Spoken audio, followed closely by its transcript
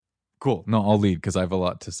Cool. No, I'll lead because I have a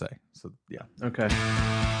lot to say. So, yeah. Okay.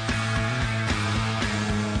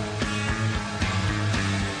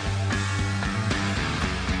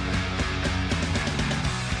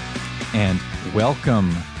 And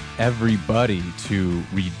welcome, everybody, to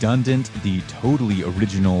Redundant, the totally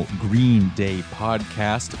original Green Day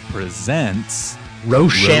podcast presents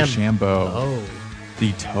Rochambeau,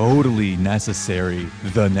 the totally necessary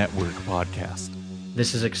The Network podcast.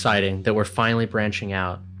 This is exciting that we're finally branching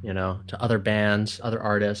out, to other bands, other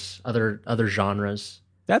artists, other genres.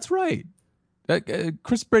 That's right.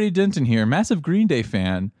 Chris Brady Denton here, massive Green Day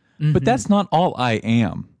fan, but that's not all I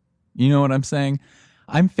am. You know what I'm saying?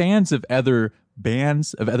 I'm fans of other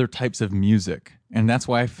bands, of other types of music, and that's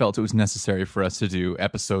why I felt it was necessary for us to do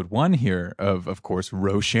episode 1 here of course,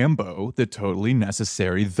 Rochambeau, the totally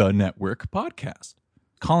necessary The Network podcast.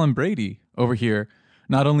 Colin Brady over here,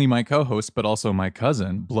 not only my co-host, but also my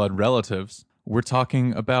cousin, blood relatives. We're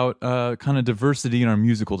talking about kind of diversity in our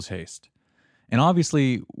musical taste. And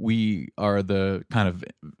obviously, we are the kind of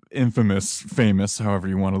infamous, famous, however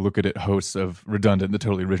you want to look at it, hosts of Redundant, the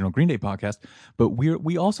totally original Green Day podcast. But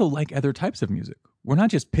we also like other types of music. We're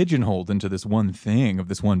not just pigeonholed into this one thing of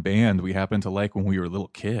this one band we happen to like when we were little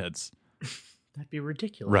kids. That'd be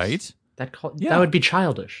ridiculous. Right? That would be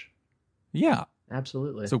childish. Yeah.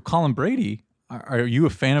 Absolutely. So, Colin Brady, are you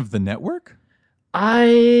a fan of The Network?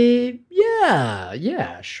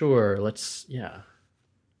 Yeah, sure.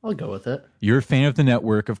 I'll go with it. You're a fan of The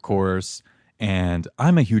Network, of course, and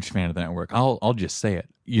I'm a huge fan of The Network. I'll just say it.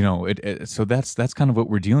 So that's kind of what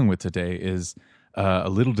we're dealing with today is a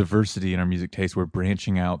little diversity in our music taste. We're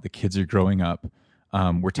branching out. The kids are growing up.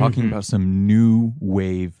 We're talking about some new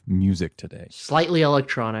wave music today. Slightly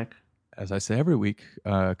electronic. As I say every week,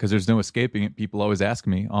 because there's no escaping it. People always ask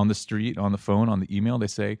me on the street, on the phone, on the email. They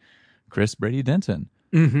say, "Chris Brady Denton,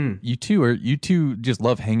 you two just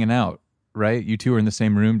love hanging out, right? You two are in the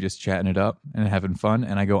same room, just chatting it up and having fun."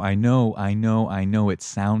 And I go, I know. It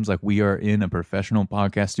sounds like we are in a professional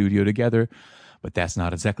podcast studio together, but that's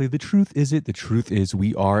not exactly the truth, is it? The truth is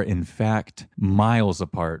we are, in fact, miles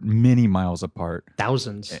apart, many miles apart.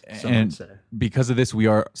 Thousands, some and would say. Because of this, we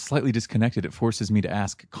are slightly disconnected. It forces me to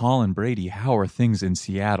ask Colin Brady, how are things in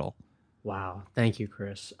Seattle? Wow. Thank you,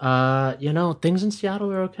 Chris. Things in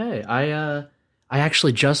Seattle are okay. I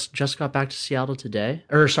actually just got back to Seattle today.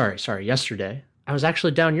 Or sorry, yesterday. I was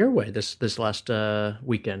actually down your way this last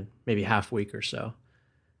weekend, maybe half week or so.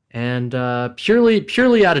 And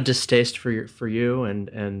purely out of distaste for you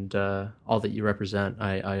and all that you represent,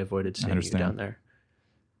 I avoided seeing you down there.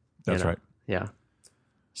 That's right. Yeah.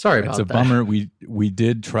 Sorry about that. It's a bummer. We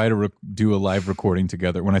did try to do a live recording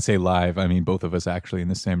together. When I say live, I mean both of us actually in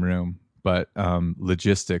the same room. But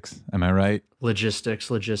logistics, am I right?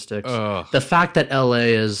 Logistics. Ugh. The fact that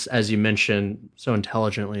LA is, as you mentioned so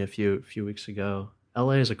intelligently a few weeks ago,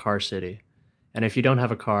 LA is a car city. And if you don't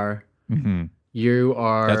have a car, you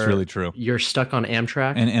are... That's really true. You're stuck on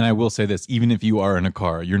Amtrak. And I will say this, even if you are in a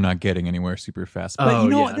car, you're not getting anywhere super fast. But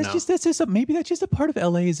maybe that's just a part of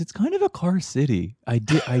LA is it's kind of a car city. I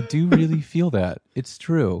do really feel that. It's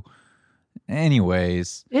true. Anyway,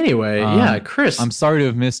 yeah, Chris. I'm sorry to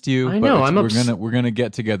have missed you. I know. We're gonna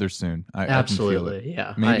get together soon. Absolutely, I can feel it.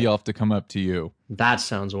 Yeah. Maybe I'll have to come up to you. That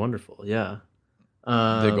sounds wonderful. Yeah.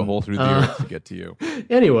 Dig a hole through the earth to get to you.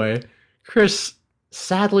 Anyway, Chris.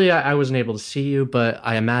 Sadly, I wasn't able to see you, but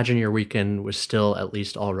I imagine your weekend was still at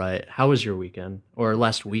least all right. How was your weekend, or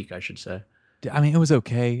last week, I should say? I mean, it was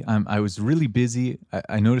okay. I was really busy.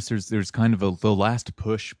 I noticed there's kind of the last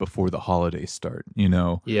push before the holidays start.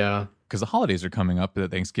 Yeah. Because the holidays are coming up.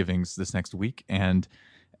 Thanksgiving's this next week. And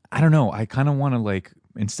I don't know. I kind of want to,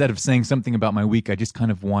 instead of saying something about my week, I just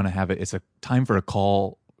kind of want to have it. It's a time for a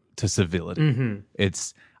call to civility.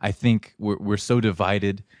 I think we're so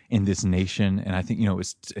divided in this nation. And I think,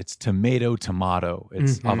 it's tomato, it's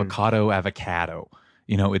avocado.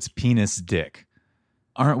 It's penis, dick.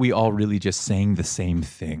 Aren't we all really just saying the same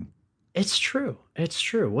thing? It's true.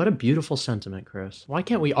 What a beautiful sentiment, Chris. Why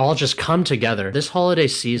can't we all just come together this holiday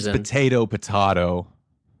season? It's potato.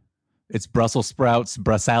 It's Brussels sprouts.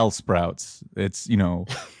 It's,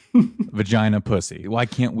 vagina, pussy. Why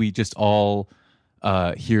can't we just all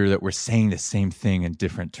hear that we're saying the same thing in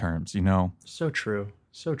different terms, So true.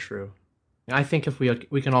 I think if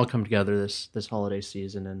we can all come together this holiday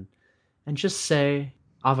season and just say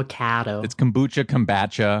avocado. It's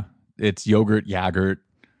kombucha. It's yogurt, yogurt.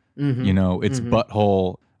 It's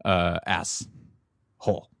butthole, ass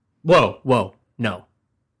hole. Whoa, no,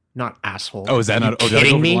 not asshole. Oh, is that not?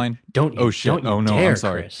 Kidding me? Line? Don't. Oh shit! Don't oh no, dare, I'm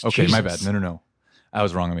sorry. Chris. Okay, Jesus. my bad. No. That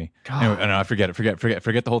was wrong of me. God. Anyway, no, I forget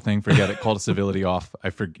the whole thing. Forget it. Call the civility off.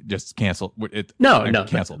 Just cancel it. No,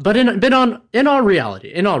 canceled. But in all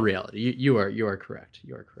reality, you are correct.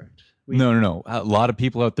 You are correct. No. A lot of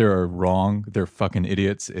people out there are wrong. They're fucking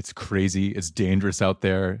idiots. It's crazy. It's dangerous out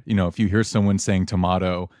there. You know, if you hear someone saying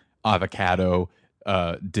tomato, avocado,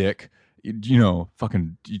 dick,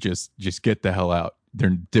 fucking, you just get the hell out. They're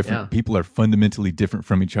different. Yeah. People are fundamentally different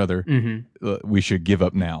from each other. We should give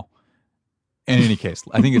up now. In any case,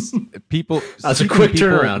 I think it's people. That's a quick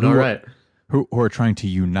turnaround. All right. Who are trying to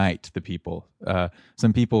unite the people.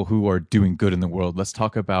 Some people who are doing good in the world. Let's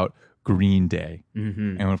talk about Green Day.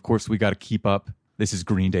 And of course, we got to keep up. This is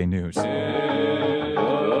Green Day news.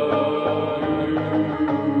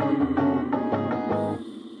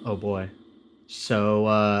 Oh boy.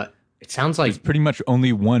 So it sounds like There's pretty much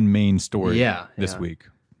only one main story this yeah. week,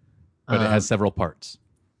 but it has several parts.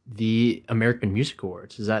 the American Music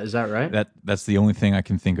Awards. Is that right? That's the only thing I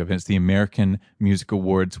can think of. It's the American Music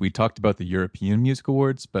Awards. We talked about the European Music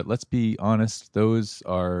Awards, but let's be honest, those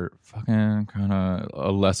are fucking kind of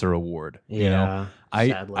a lesser award. Yeah. You know?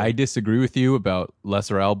 Sadly. I disagree with you about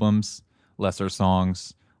lesser albums, lesser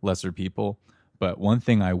songs, lesser people. But one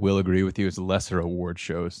thing I will agree with you is lesser award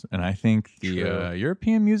shows. And I think the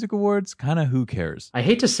European Music Awards, kind of who cares? I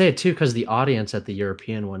hate to say it too, because the audience at the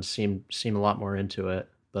European ones seem a lot more into it.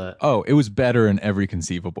 But it was better in every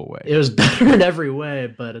conceivable way. it was better in every way,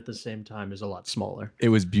 but at the same time, is a lot smaller. It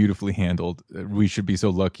was beautifully handled. We should be so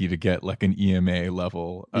lucky to get like an EMA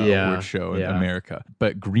level award show in America.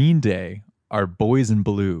 But Green Day, our boys in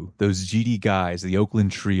blue, those GD guys, the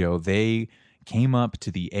Oakland trio, they came up to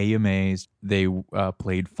the AMAs. They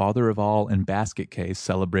played Father of All and Basket Case,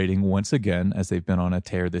 celebrating once again, as they've been on a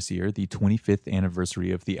tear this year, the 25th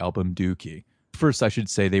anniversary of the album Dookie. First, I should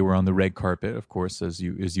say they were on the red carpet, of course, as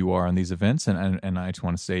you are on these events. And I just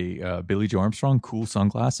want to say, Billy Joe Armstrong, cool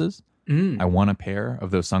sunglasses. I won a pair of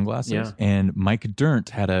those sunglasses. Yeah. And Mike Dirnt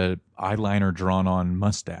had a eyeliner drawn on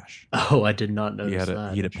mustache. Oh, I did not notice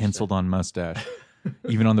that. He had a penciled on mustache,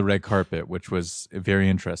 even on the red carpet, which was very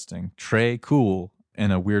interesting. Trey, cool, in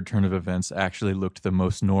a weird turn of events, actually looked the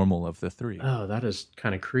most normal of the three. Oh, that is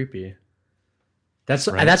kind of creepy.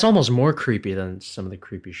 That's almost more creepy than some of the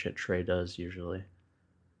creepy shit Trey does usually.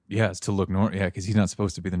 Yeah, it's to look normal. Yeah, because he's not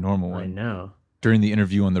supposed to be the normal one. I know. During the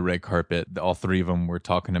interview on the red carpet, all three of them were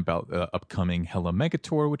talking about the upcoming Hella Mega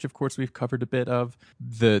Tour, which of course we've covered a bit of.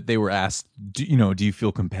 They were asked, do you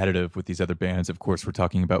feel competitive with these other bands? Of course, we're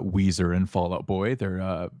talking about Weezer and Fall Out Boy.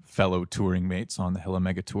 They're fellow touring mates on the Hella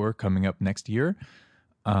Mega Tour coming up next year.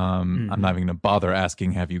 I'm not even going to bother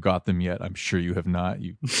asking, have you got them yet? I'm sure you have not.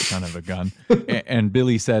 You son of a gun. And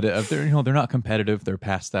Billy said, they're not competitive. They're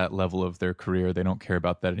past that level of their career. They don't care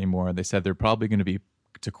about that anymore. They said they're probably going to be,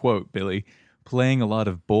 to quote Billy, playing a lot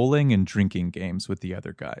of bowling and drinking games with the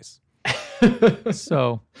other guys.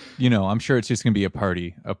 So, I'm sure it's just going to be a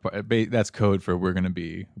party. That's code for we're going to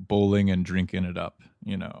be bowling and drinking it up,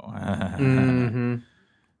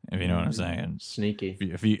 If you know what I'm saying. Sneaky.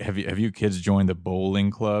 Have you kids joined the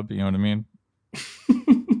bowling club? You know what I mean? You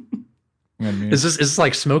know what I mean? Is this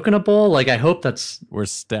like smoking a bowl? Like, I hope we're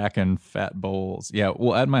stacking fat bowls. Yeah.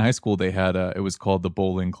 Well, at my high school, they had it was called the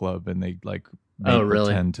bowling club, and they made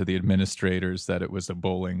pretend to the administrators that it was a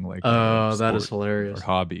bowling that is hilarious or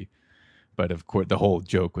hobby. But of course, the whole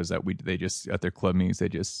joke was that they just at their club meetings they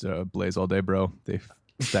just blaze all day, bro. They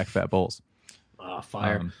stack fat bowls. Oh,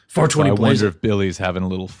 fire. 420 so I wonder if Billy's having a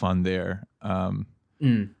little fun there.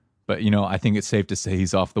 But, I think it's safe to say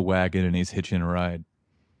he's off the wagon and he's hitching a ride.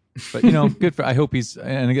 But, good I hope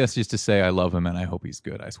and I guess just to say I love him and I hope he's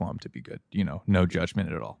good. I just want him to be good. No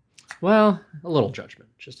judgment at all. Well, a little judgment,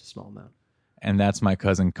 just a small amount. And that's my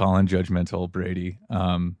cousin Colin Judgmental Brady.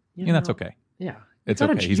 That's okay. Yeah. It's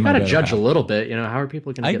okay. You got to judge a little bit. How are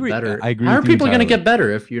people going to get better? I agree. How are people going to get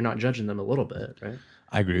better if you're not judging them a little bit, right?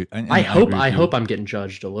 I agree. I hope I'm getting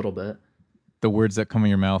judged a little bit. The words that come in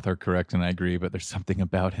your mouth are correct, and I agree. But there's something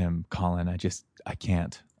about him, Colin. I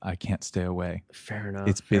can't stay away. Fair enough.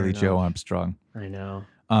 It's Billy Joe Armstrong. I know.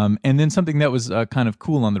 And then something that was kind of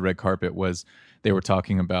cool on the red carpet was they were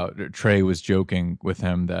talking about. Trey was joking with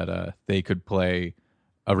him that they could play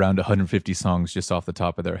around 150 songs just off the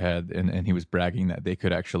top of their head, and he was bragging that they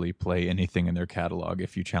could actually play anything in their catalog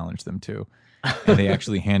if you challenged them to. And they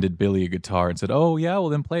actually handed Billy a guitar and said, "Oh yeah, well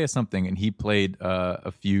then play us something." And he played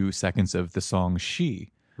a few seconds of the song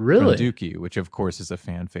 "She" from Dookie, which of course is a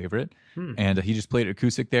fan favorite. And he just played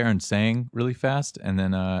acoustic there and sang really fast, and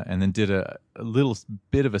then did a little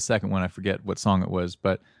bit of a second one. I forget what song it was,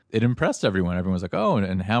 but it impressed everyone. Everyone was like, "Oh,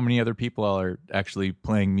 and how many other people are actually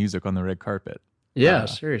playing music on the red carpet?" Yeah,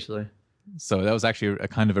 seriously. So that was actually a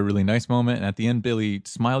kind of a really nice moment. And at the end, Billy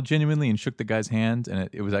smiled genuinely and shook the guy's hand. And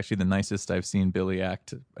it was actually the nicest I've seen Billy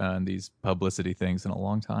act in these publicity things in a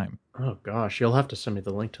long time. Oh gosh, you'll have to send me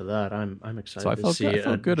the link to that. I'm excited So I to felt, see I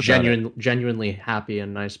felt a good about it. genuinely happy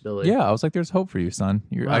and nice Billy. Yeah, I was like, there's hope for you, son.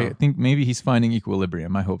 Wow. I think maybe he's finding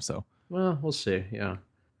equilibrium. I hope so. Well, we'll see. Yeah.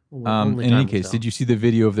 In any case, did you see the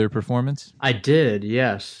video of their performance? I did,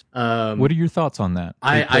 yes. What are your thoughts on that?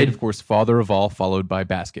 They played, of course, Father of All, followed by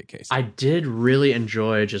Basket Case. I did really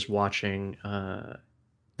enjoy just watching the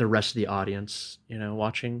rest of the audience,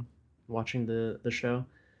 watching the show.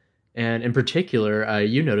 And in particular,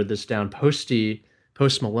 you noted this down, Post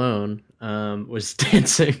Malone was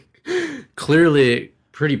dancing clearly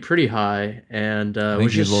pretty high, and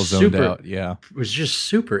was just a little zoned out. Yeah, was just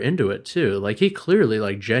super into it too. Like he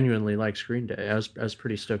clearly genuinely likes Green Day. I was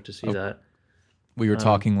pretty stoked to see that. We were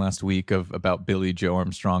talking last week about Billy Joe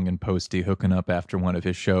Armstrong and Posty hooking up after one of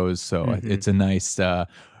his shows, so it's a nice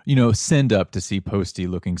send up to see Posty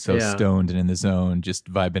looking so stoned and in the zone,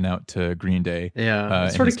 just vibing out to Green Day. Yeah,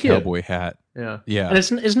 it's in sort his of cute. cowboy hat. Yeah. And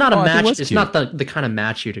it's not a match. It's not the kind of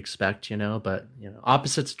match you'd expect, but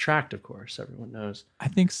opposites attract, of course. Everyone knows. I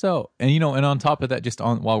think so. And and on top of that,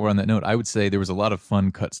 while we're on that note, I would say there was a lot of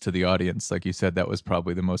fun cuts to the audience. Like you said, that was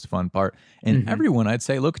probably the most fun part. And everyone, I'd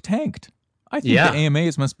say, looked tanked. I think the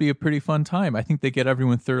AMAs must be a pretty fun time. I think they get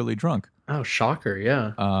everyone thoroughly drunk. Oh, shocker!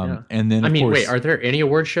 Yeah. And then, wait, are there any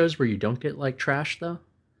award shows where you don't get trashed though?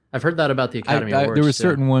 I've heard that about the Academy Awards. There were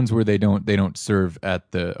certain ones where they don't serve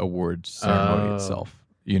at the awards ceremony itself.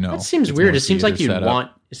 That seems weird. It seems like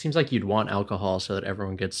you'd want alcohol so that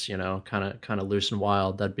everyone gets kind of loose and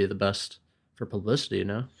wild. That'd be the best for publicity,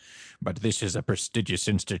 But this is a prestigious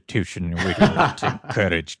institution. We don't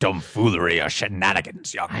encourage tomfoolery or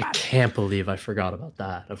shenanigans, young man. I can't believe I forgot about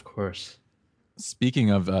that. Of course. Speaking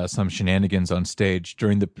of some shenanigans on stage,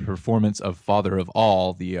 during the performance of Father of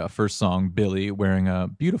All, the first song, Billy, wearing a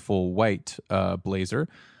beautiful white blazer,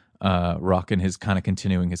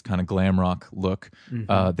 continuing his kind of glam rock look,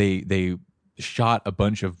 they shot a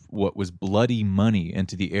bunch of what was bloody money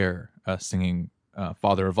into the air, singing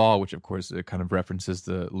Father of All, which of course it kind of references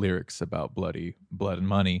the lyrics about blood and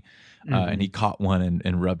money. And he caught one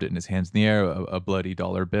and rubbed it in his hands in the air, a bloody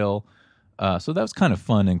dollar bill. So that was kind of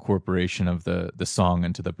fun incorporation of the song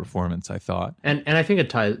into the performance, I thought. And I think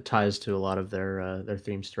it ties to a lot of their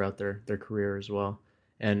themes throughout their career as well.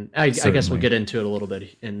 And I guess we'll get into it a little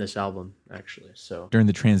bit in this album, actually. So during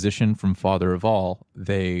the transition from Father of All,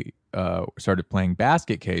 they started playing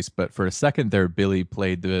Basket Case, but for a second there, Billy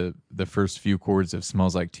played the first few chords of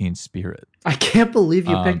Smells Like Teen Spirit. I can't believe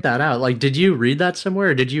you picked that out. Did you read that somewhere,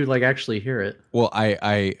 or did you actually hear it? Well,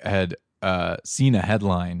 I had seen a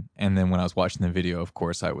headline, and then when I was watching the video, of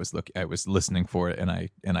course, I was listening for it, and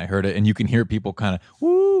I heard it, and you can hear people kind of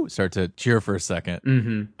woo start to cheer for a second,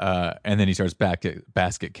 and then he starts back at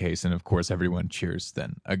Basket Case, and of course everyone cheers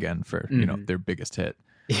then again for their biggest hit.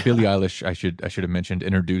 Yeah. Billie Eilish, I should have mentioned,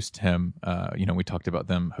 introduced him. We talked about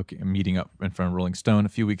them meeting up in front of Rolling Stone a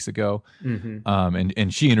few weeks ago,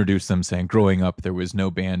 and she introduced them saying, "Growing up, there was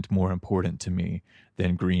no band more important to me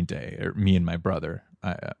than Green Day, or me and my brother."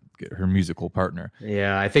 Her musical partner.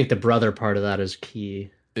 Yeah, I think the brother part of that is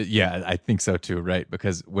key. Yeah, I think so too, right?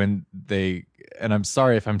 Because when and I'm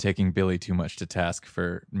sorry if I'm taking Billie too much to task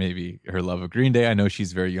for maybe her love of Green Day. I know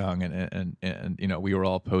she's very young, and we were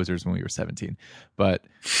all posers when we were 17. But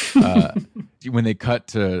when they cut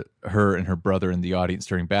to her and her brother in the audience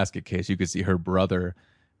during Basket Case, you could see her brother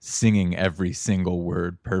singing every single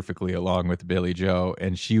word perfectly along with Billie Joe,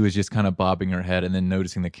 and she was just kind of bobbing her head, and then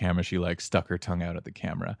noticing the camera, she stuck her tongue out at the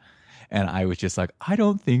camera, and I was just like, I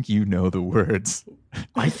don't think you know the words.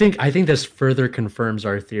 I think this further confirms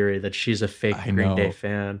our theory that she's a fake Green Day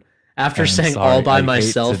fan. After saying "All by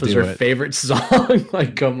Myself" is her favorite song,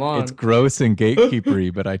 come on. It's gross and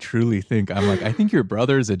gatekeepery, but I truly think I think your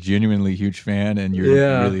brother is a genuinely huge fan, and you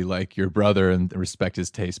really like your brother and respect his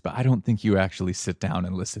taste. But I don't think you actually sit down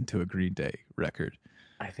and listen to a Green Day record.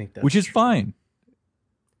 I think that's which is fine.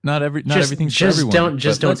 Not everything's for everyone.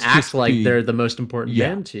 Don't act like they're the most important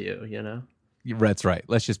band to you. That's right.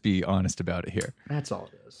 Let's just be honest about it here. That's all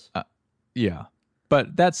it is. Yeah,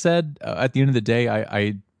 but that said, at the end of the day,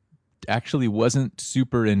 I actually wasn't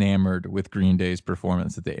super enamored with Green Day's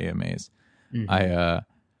performance at the AMAs. I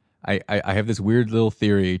have this weird little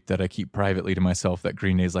theory that I keep privately to myself that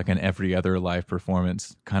Green Day is like an every other live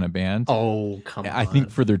performance kind of band. Oh, come on. I think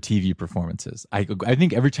for their TV performances. I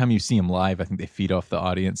think every time you see them live, I think they feed off the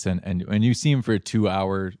audience, and when you see them for a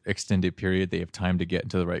 2-hour extended period, they have time to get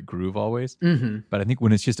into the right groove always. But I think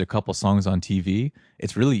when it's just a couple songs on TV,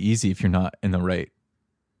 it's really easy if you're not in the right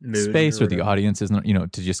space or the audience isn't,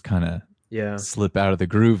 to just kind of Yeah. slip out of the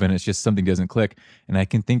groove, and it's just something doesn't click. And I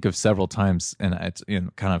can think of several times, and it's in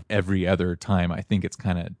kind of every other time, I think it's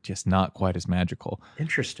kind of just not quite as magical. And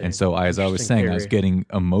Interesting. so, as I was Interesting saying, I was theory. getting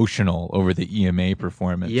emotional over the EMA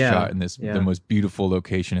performance Yeah. shot in the Yeah. most beautiful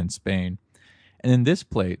location in Spain. And then this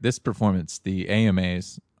performance, the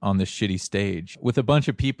AMAs on this shitty stage with a bunch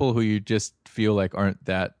of people who you just feel like aren't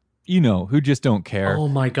that, who just don't care. Oh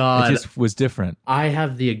my It God. just was different. I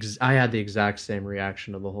had the exact same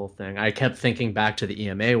reaction to the whole thing. I kept thinking back to the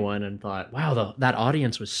EMA one and thought, wow, that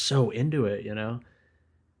audience was so into it, you know?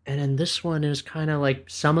 And in this one, it was kind of like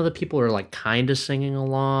some of the people are like kind of singing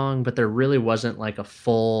along, but there really wasn't like a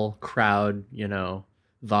full crowd,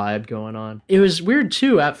 vibe going on. It was weird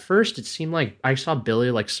too. At first, it seemed like I saw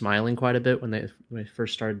Billy like smiling quite a bit when they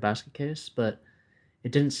first started Basket Case, but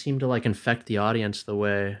it didn't seem to like infect the audience the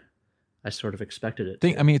way I sort of expected it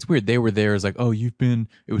I to. mean, it's weird. They were there as like, oh, it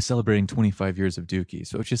was celebrating 25 years of Dookie.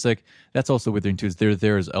 So it's just like, that's also what they're into, is they're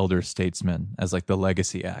there as elder statesmen, as like the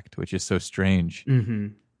legacy act, which is so strange. Mm-hmm.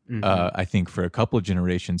 Mm-hmm. I think for a couple of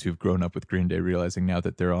generations who've grown up with Green Day, realizing now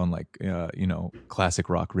that they're on like, classic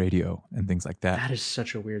rock radio and things like that. That is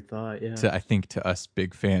such a weird thought. Yeah. I think to us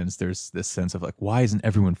big fans, there's this sense of like, why isn't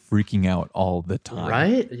everyone freaking out all the time?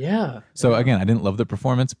 Right? Yeah. So Yeah. again, I didn't love the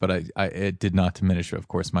performance, but it did not diminish, of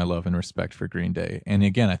course, my love and respect for Green Day. And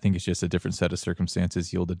again, I think it's just a different set of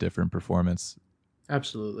circumstances yield a different performance,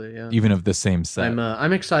 Absolutely. Yeah. even of the same set.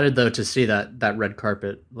 I'm excited though to see that red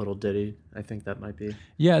carpet little ditty. I think that might be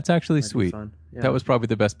Yeah, it's actually be sweet. fun. Yeah. That was probably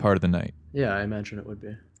the best part of the night. Yeah, I imagine it would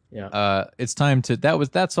be. Yeah. It's time to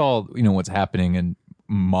that's all what's happening in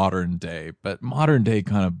modern day, but modern day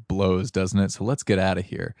kind of blows, doesn't it? So let's get out of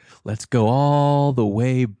here. Let's go all the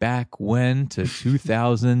way back when to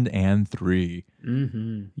 2003.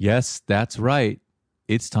 Mm-hmm. Yes, that's right.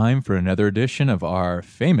 It's time for another edition of our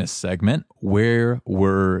famous segment, Where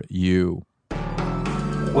Were You?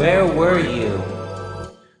 Where were you?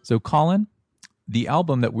 So, Colin, the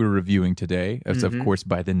album that we're reviewing today is, of course,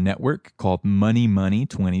 by The Network, called Money Money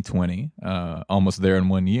 2020. Almost there in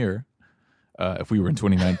 1 year. If we were in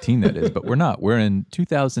 2019, that is. But we're not. We're in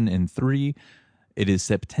 2003. It is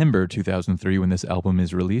September 2003 when this album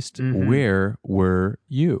is released. Where were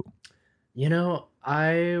you?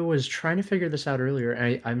 I was trying to figure this out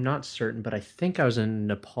earlier. I'm not certain, but I think I was in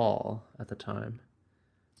Nepal at the time.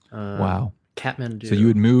 Wow. Kathmandu. So you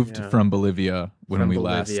had moved yeah. from Bolivia when From we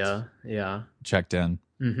Bolivia. Yeah. last checked in.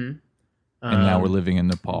 Mm-hmm. And now we're living in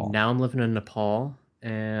Nepal. Now I'm living in Nepal,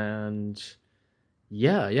 and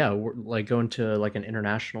we're like going to like an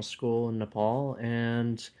international school in Nepal,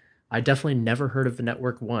 and I definitely never heard of the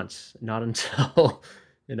network once, not until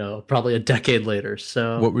probably a decade later.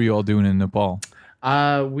 So What were you all doing in Nepal?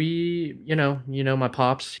 my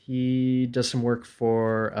pops, he does some work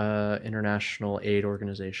for international aid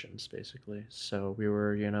organizations, basically. So we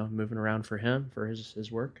were, moving around for him for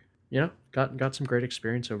his work. Got some great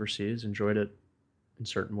experience overseas. Enjoyed it in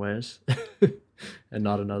certain ways, and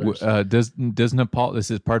not in others. Does Nepal?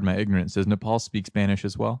 This is pardon my ignorance. Does Nepal speak Spanish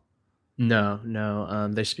as well? No.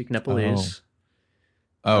 They speak Nepalese.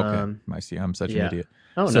 Oh, okay. I see. I'm such an idiot.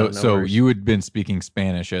 Oh so no. so you had been speaking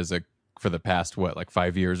Spanish for the past like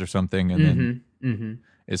 5 years or something, and then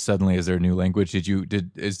is there a new language?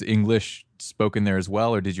 Is English spoken there as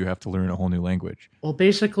well, or did you have to learn a whole new language? Well,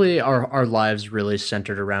 basically, our lives really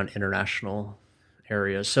centered around international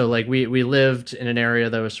areas. So, like, we lived in an area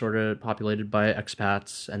that was sort of populated by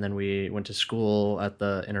expats, and then we went to school at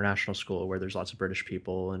the international school where there's lots of British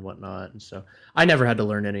people and whatnot. And so, I never had to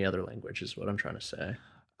learn any other language, is what I'm trying to say.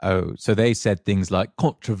 Oh, so they said things like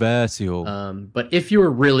controversial. But if you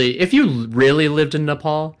really lived in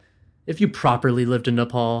Nepal, if you properly lived in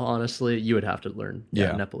Nepal, honestly, you would have to learn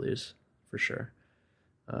Nepalese for sure.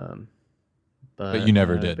 But you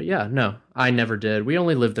never did. But yeah, no, I never did. We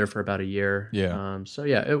only lived there for about a year. Yeah. So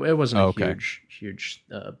yeah, it wasn't a huge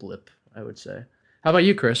blip, I would say. How about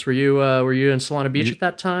you, Chris? Were you in Solana Beach at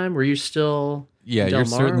that time? Were you still? Yeah, in Del you're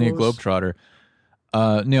Mar? certainly a globetrotter. We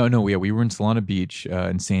were in Solana Beach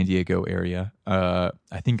in San Diego area. I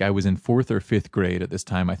think I was in 4th or 5th grade at this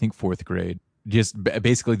time. I think 4th grade. Just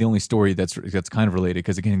basically the only story that's kind of related,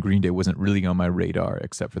 because again, Green Day wasn't really on my radar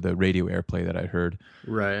except for the radio airplay that I heard.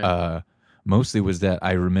 Right. Mostly was that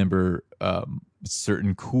I remember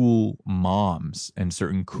certain cool moms and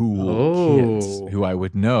certain cool kids who I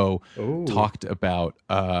would know talked about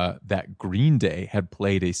that Green Day had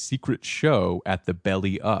played a secret show at the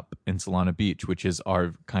Belly Up in Solana Beach, which is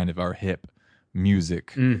our hip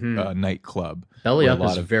music nightclub. Belly where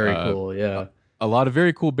Up is very cool. Yeah. a lot of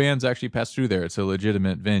very cool bands actually pass through there. It's a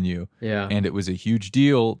legitimate venue. Yeah. And it was a huge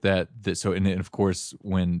deal that and of course,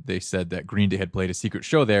 when they said that Green Day had played a secret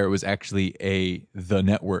show there, it was actually The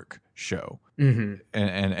Network show. Mm-hmm.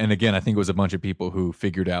 And again, I think it was a bunch of people who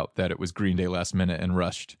figured out that it was Green Day last minute and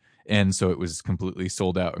rushed. And so it was completely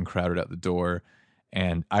sold out and crowded out the door.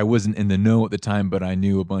 And I wasn't in the know at the time, but I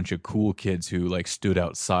knew a bunch of cool kids who like stood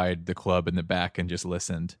outside the club in the back and just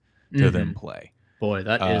listened to them play. Boy,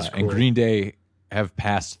 that is cool. And Green Day have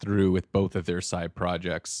passed through with both of their side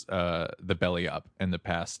projects, the Belly Up in the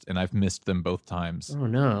past, and I've missed them both times. Oh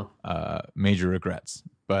no. Major regrets.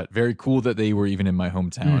 But very cool that they were even in my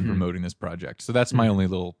hometown promoting this project. So that's my only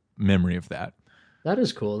little memory of that. That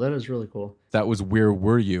is cool. That is really cool. That was Where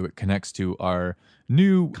Were You? It connects to our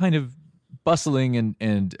new kind of bustling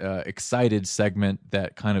and excited segment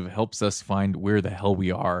that kind of helps us find where the hell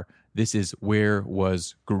we are. This is Where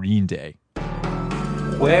Was Green Day?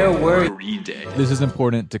 Where were Green Day? This is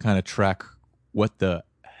important to kind of track what the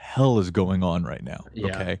hell is going on right now.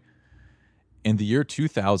 Yeah. Okay. In the year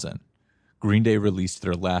 2000, Green Day released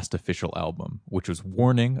their last official album, which was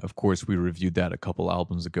Warning. Of course, we reviewed that a couple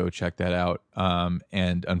albums ago. Check that out.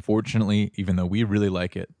 And unfortunately, even though we really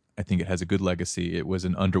like it, I think it has a good legacy. It was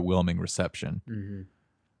an underwhelming reception,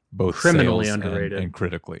 both Criminally sales underrated. and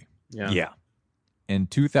critically. Yeah. In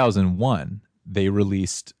 2001, they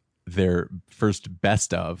released their first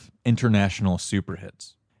best of international super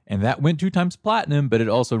hits. And that went 2 times platinum, but it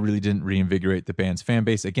also really didn't reinvigorate the band's fan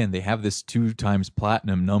base. Again, they have this 2 times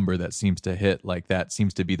platinum number that seems to hit, like that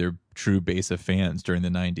seems to be their true base of fans during the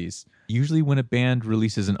 90s. Usually when a band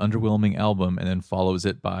releases an underwhelming album and then follows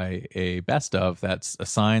it by a best of, that's a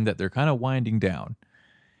sign that they're kind of winding down.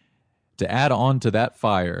 To add on to that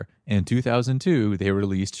fire, in 2002, they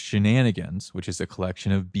released Shenanigans, which is a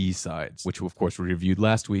collection of B-sides, which of course we reviewed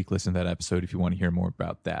last week. Listen to that episode if you want to hear more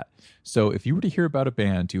about that. So if you were to hear about a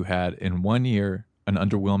band who had in 1 year an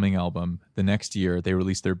underwhelming album, the next year they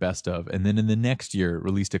released their best of, and then in the next year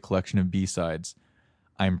released a collection of B-sides,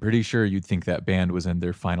 I'm pretty sure you'd think that band was in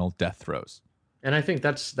their final death throes. And I think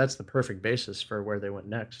that's the perfect basis for where they went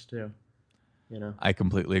next, too. You know, I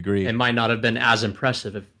completely agree. it might not have been as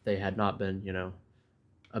impressive if they had not been,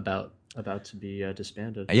 about to be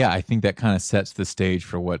disbanded. Yeah, I think that kind of sets the stage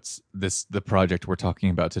for what's the project we're talking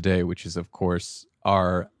about today, which is, of course,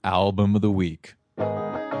 our album of the week.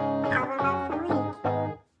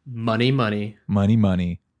 Money, Money. Money,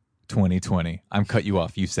 Money, 2020. I'm cut you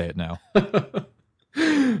off. You say it now.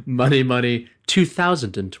 Money, Money,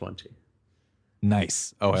 2020.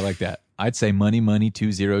 Nice. Oh, I like that. I'd say Money, Money,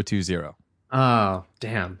 2020. Oh,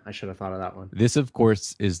 damn. I should have thought of that one. This, of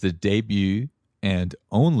course, is the debut and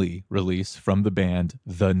only release from the band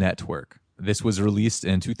The Network. This was released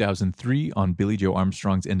in 2003 on Billie Joe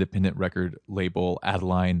Armstrong's independent record label,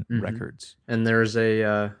 Adeline Records. And there's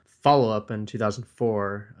a follow-up in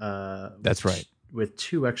 2004. That's right. With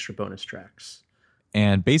 2 extra bonus tracks.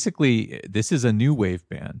 And basically, this is a new wave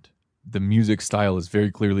band. The music style is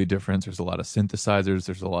very clearly different. There's a lot of synthesizers.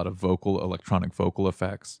 There's a lot of electronic vocal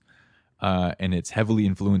effects. And it's heavily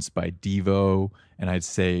influenced by Devo, and I'd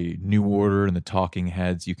say New Order and the Talking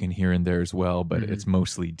Heads you can hear in there as well, but it's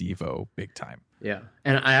mostly Devo big time. Yeah.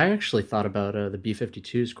 And I actually thought about the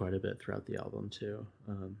B-52s quite a bit throughout the album, too.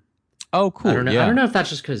 Oh, cool. I don't know. Yeah. I don't know if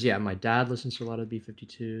that's just because, my dad listens to a lot of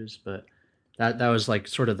B-52s, but that was like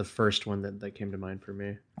sort of the first one that came to mind for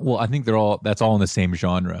me. Well, I think that's all in the same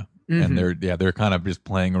genre. And they're kind of just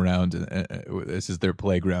playing around. This is their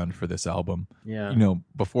playground for this album. Yeah.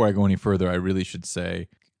 Before I go any further, I really should say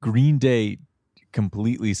Green Day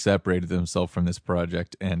completely separated themselves from this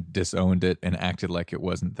project and disowned it and acted like it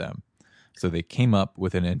wasn't them. So they came up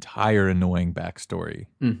with an entire annoying backstory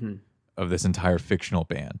of this entire fictional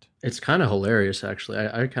band. It's kind of hilarious, actually.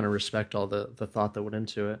 I kind of respect all the thought that went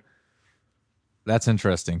into it. That's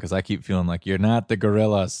interesting because I keep feeling like you're not the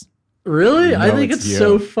Gorillaz. Really? I think it's it's you.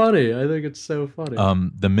 so funny. I think it's so funny.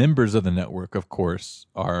 The members of the network, of course,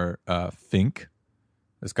 are Fink.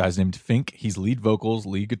 This guy's named Fink. He's lead vocals,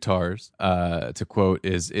 lead guitars. To quote,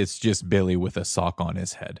 it's just Billy with a sock on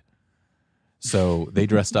his head. So they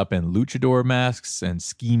dressed up in luchador masks and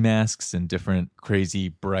ski masks and different crazy,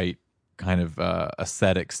 bright kind of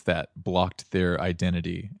aesthetics that blocked their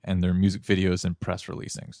identity and their music videos and press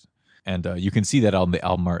releasings. And you can see that on the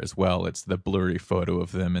album art as well. It's the blurry photo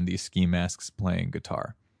of them in these ski masks playing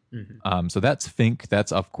guitar. So that's Fink.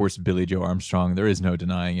 That's, of course, Billie Joe Armstrong. There is no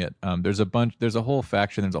denying it. There's a whole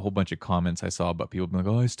faction. There's a whole bunch of comments I saw about people being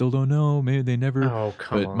like, oh, I still don't know. Maybe they never. Oh,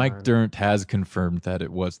 come but on. Mike Dirnt has confirmed that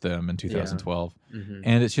it was them in 2012.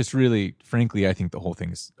 And it's just really, frankly, I think the whole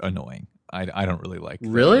thing's annoying. I don't really like the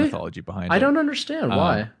mythology behind it. I don't understand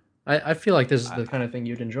why. I feel like this is the kind of thing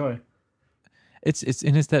you'd enjoy. It's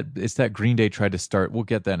that Green Day tried to start. We'll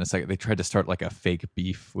get that in a second. They tried to start like a fake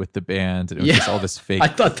beef with the band. And it was just all this fake. I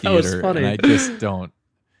thought that was theater, funny. and I just don't.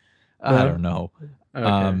 I don't know.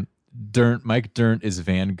 Okay. Mike Dirnt is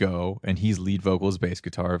Van Gogh, and he's lead vocals, bass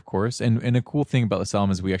guitar, of course. And a cool thing about this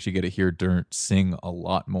album is we actually get to hear Dirnt sing a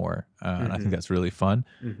lot more, and I think that's really fun.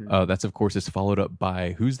 That's of course is followed up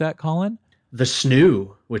by who's that, Colin? The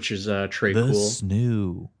Snoo, which is Trey The Cool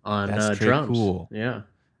Snoo on That's Trey drums. Cool. Yeah,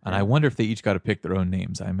 And I wonder if they each got to pick their own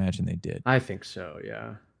names. I imagine they did. I think so.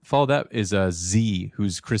 Yeah. Followed up is Z,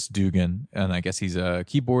 who's Chris Dugan, and I guess he's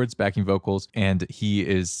keyboards, backing vocals, and he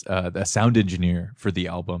is the sound engineer for the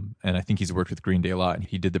album. And I think he's worked with Green Day a lot. And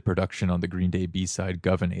he did the production on the Green Day B-side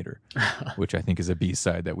 "Governor," which I think is a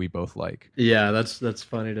B-side that we both like. Yeah, that's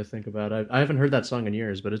funny to think about. I haven't heard that song in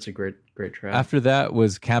years, but it's a great track. After that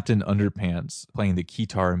was Captain Underpants playing the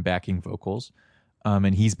guitar and backing vocals.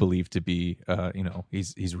 And he's believed to be,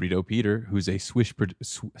 he's Rito Peter, who's a Swiss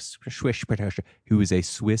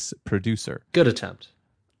producer. Good attempt.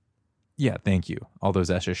 Yeah, thank you. All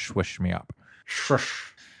those S's swish me up.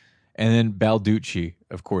 Shush. And then Balducci,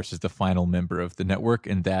 of course, is the final member of the network,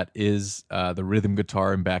 and that is the rhythm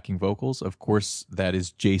guitar and backing vocals. Of course, that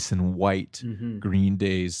is Jason White, Green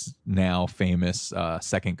Day's now famous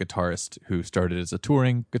second guitarist, who started as a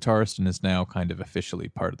touring guitarist and is now kind of officially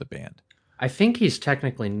part of the band. I think he's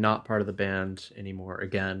technically not part of the band anymore.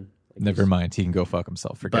 Again, never mind. He can go fuck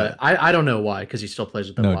himself. Forget it. I don't know why, because he still plays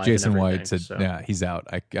with them. No, Jason White said, yeah, he's out.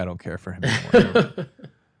 I don't care for him anymore.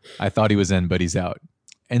 I thought he was in, but he's out.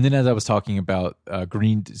 And then as I was talking about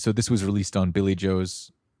so this was released on Billy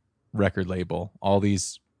Joe's record label. All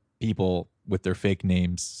these people with their fake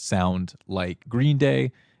names sound like Green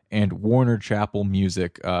Day. And Warner Chappell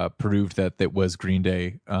Music proved that was Green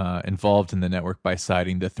Day involved in the network by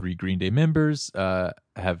citing the 3 Green Day members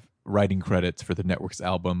have writing credits for the network's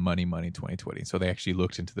album Money Money 2020. So they actually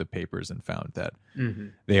looked into the papers and found that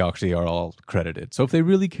they actually are all credited. So if they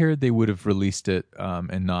really cared, they would have released it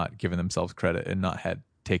and not given themselves credit and not had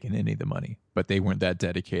taken any of the money. But they weren't that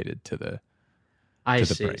dedicated to the. I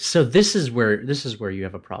see. Break. So this is where you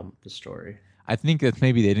have a problem with the story. I think that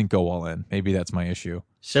maybe they didn't go all in. Maybe that's my issue.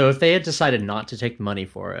 So if they had decided not to take the money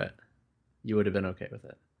for it, you would have been okay with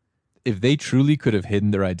it. If they truly could have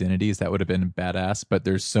hidden their identities, that would have been badass. But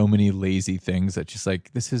there's so many lazy things that just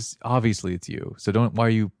like, this is obviously it's you. So why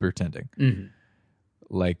are you pretending?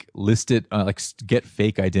 Like list it, get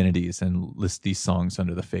fake identities and list these songs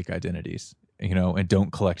under the fake identities, and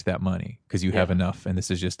don't collect that money because you have enough. And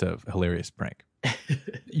this is just a hilarious prank.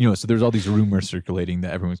 So there's all these rumors circulating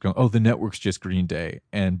that everyone's going, oh, the network's just Green Day.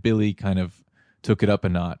 And Billy kind of took it up a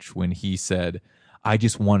notch when he said, I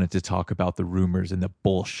just wanted to talk about the rumors and the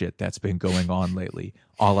bullshit that's been going on lately.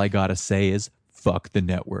 All I gotta say is, fuck the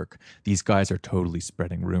network. These guys are totally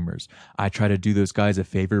spreading rumors. I try to do those guys a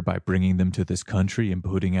favor by bringing them to this country and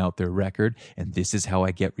putting out their record, and this is how I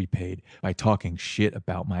get repaid, by talking shit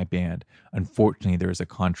about my band. Unfortunately, there is a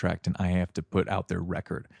contract and I have to put out their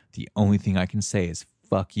record. The only thing I can say is,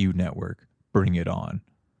 fuck you, network. Bring it on.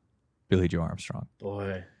 Billy Joe Armstrong.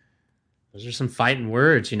 Boy. Those are some fighting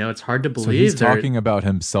words, it's hard to believe. So he's talking about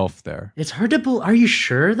himself there. It's hard to believe. Are you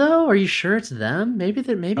sure, though? Are you sure it's them? Maybe it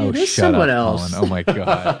is someone else. Colin. Oh, my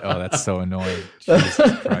God. Oh, that's so annoying.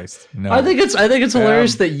 Jesus Christ. No. I think it's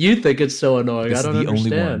hilarious that you think it's so annoying. I don't understand. This is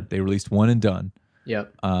the only one. They released one and done.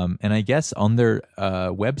 Yep. And I guess on their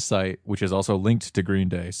website, which is also linked to Green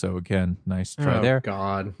Day, so again, nice try there. Oh,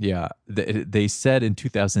 God. Yeah. They said in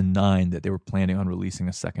 2009 that they were planning on releasing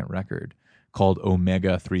a second record called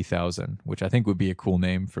Omega 3000, which I think would be a cool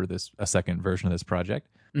name for a second version of this project.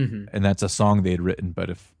 And that's a song they had written, but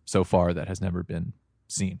so far that has never been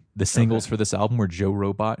seen. The singles for this album were Joe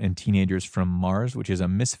Robot and Teenagers from Mars, which is a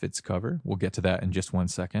Misfits cover. We'll get to that in just one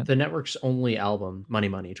second. The network's only album, Money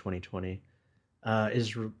Money 2020,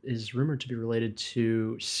 is rumored to be related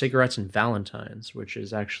to Cigarettes and Valentines, which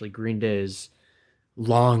is actually Green Day's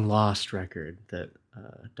long lost record that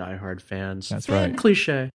diehard fans. That's right.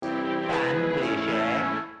 Cliche.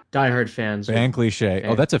 Diehard fans. Fan cliche.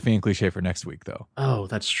 Oh, that's a fan cliche for next week, though. Oh,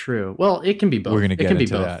 that's true. Well, it can be both. We're going to get into that. It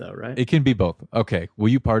can be both, though, right? It can be both. Okay. Will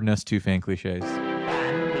you pardon us 2 fan cliches?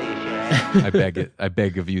 I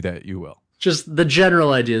beg of you that you will. Just the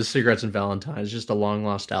general idea is Cigarettes and Valentines, just a long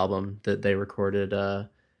lost album that they recorded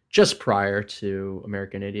just prior to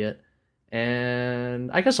American Idiot.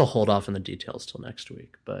 And I guess I'll hold off on the details till next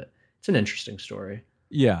week, but it's an interesting story.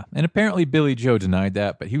 Yeah, and apparently Billy Joe denied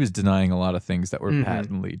that, but he was denying a lot of things that were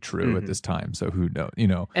patently true at this time. So who knows?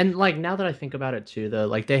 And now that I think about it too, though,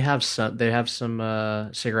 they have some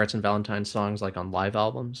Cigarettes and Valentine songs like on live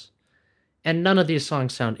albums, And none of these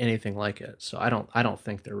songs sound anything like it, so I don't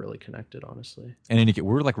think they're really connected, honestly. And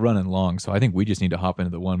we're like running long, so I think we just need to hop into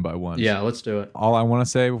the one by ones. Yeah, let's do it. All I want to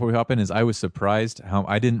say before we hop in is I was surprised how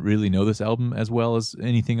I didn't really know this album as well as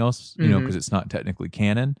anything else, you know, because it's not technically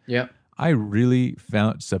canon. Yeah. I really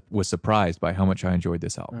was surprised by how much I enjoyed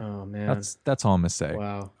this album. Oh man, that's all I'm gonna say.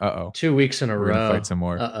 wow. 2 weeks in a We're row. gonna fight some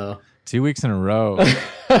more. 2 weeks in a row.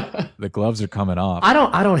 The gloves are coming off. I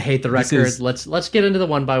don't hate the record. Is, let's get into the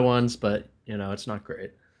one by ones, but you know it's not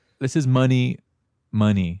great. This is Money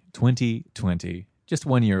 2020, just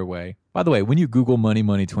 1 year away. By the way, when you Google Money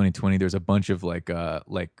 2020, there's a bunch of like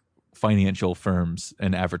financial firms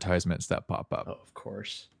and advertisements that pop up. Oh, of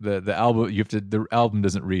course. The album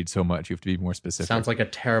doesn't read so much. You have to be more specific. Sounds like a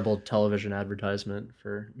terrible television advertisement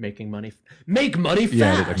for making money. Make money fast.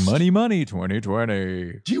 Yeah, like Money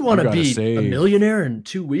 2020. Do you want to be a millionaire in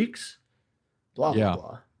 2 weeks? Blah blah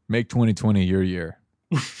blah. Make 2020 your year.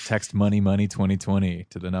 Text Money 2020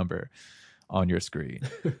 to the number on your screen.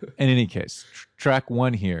 In any case, track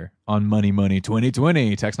 1 here on Money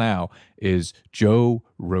 2020, text now, is Joe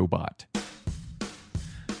Robot.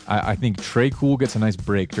 I think Trey Cool gets a nice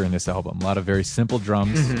break during this album. A lot of very simple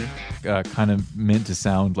drums, kind of meant to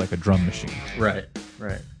sound like a drum machine. Right.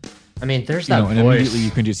 I mean, there's that voice. And immediately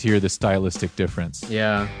you can just hear the stylistic difference.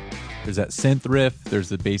 Yeah. There's that synth riff, there's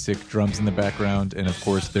the basic drums in the background, and of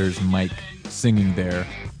course there's Mike singing there.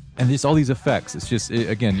 And there's all these effects. It's just,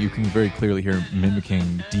 again, you can very clearly hear mimicking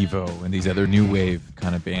Devo and these other new wave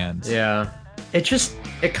kind of bands. Yeah.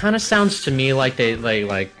 It kind of sounds to me like they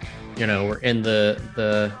you know, were in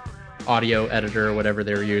the audio editor or whatever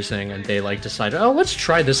they were using, and they like decided, oh, let's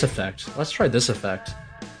try this effect.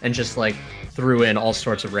 And just like threw in all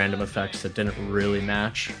sorts of random effects that didn't really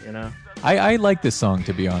match, you know? I like this song,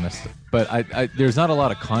 to be honest, but I there's not a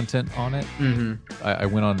lot of content on it. Mm-hmm. I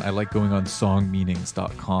like going on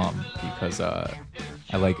songmeanings.com because I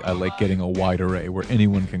like getting a wide array where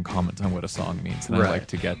anyone can comment on what a song means, and I like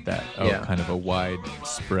to get that kind of a wide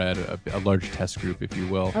spread, a large test group, if you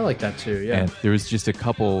will. I like that too, yeah. And there was just a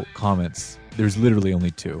couple comments. There's literally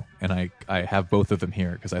only 2, and I have both of them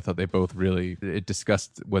here because I thought they both really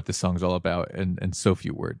discussed what the song's all about in so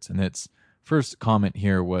few words. And its first comment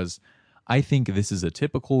here was, I think this is a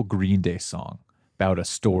typical Green Day song about a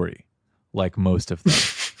story, like most of them.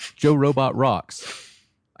 Joe Robot rocks.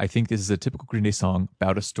 I think this is a typical Green Day song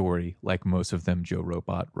about a story, like most of them. Joe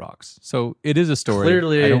Robot rocks. So it is a story.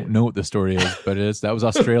 Clearly, I don't know what the story is, but it is. That was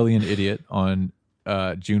Australian Idiot on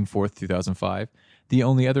June 4th, 2005. The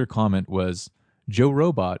only other comment was, Joe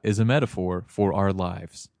Robot is a metaphor for our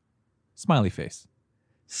lives. Smiley face.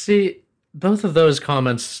 See, both of those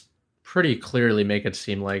comments pretty clearly make it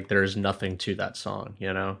seem like there's nothing to that song,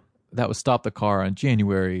 you know? That was Stop the Car on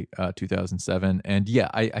January 2007. And yeah,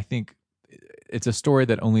 I think it's a story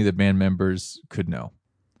that only the band members could know.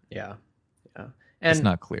 Yeah. And it's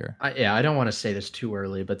not clear. I don't want to say this too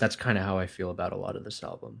early, but that's kind of how I feel about a lot of this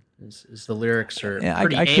album. Is the lyrics are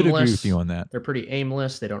pretty I aimless. could agree with you on that. They're pretty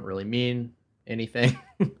aimless. They don't really mean anything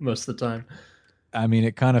most of the time. I mean,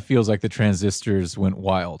 it kind of feels like the Transistors went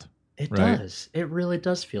wild. It does. It really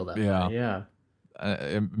does feel that way. Yeah.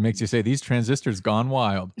 It makes you say, these Transistors gone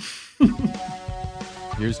wild.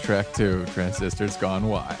 Here's track 2, Transistors Gone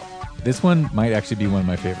Wild. This one might actually be one of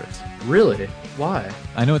my favorites. Really? Why?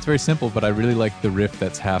 I know it's very simple, but I really like the riff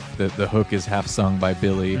that's half, the hook is half sung by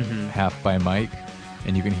Billy, half by Mike.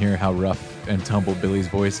 And you can hear how rough and tumble Billy's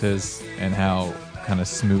voice is and how kind of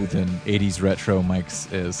smooth and 80s retro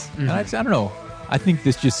Mike's is. And I don't know. I think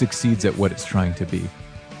this just succeeds at what it's trying to be.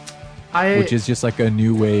 Which is just like a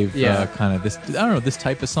new wave kind of this, I don't know, this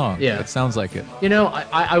type of song. Yeah. It sounds like it. You know,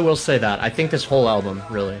 I will say that. I think this whole album,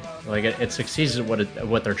 really, like it succeeds at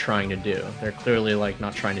what they're trying to do. They're clearly like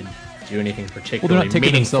not trying to do anything particularly they're not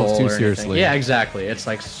taking meaningful themselves too or anything. seriously. Yeah, exactly. It's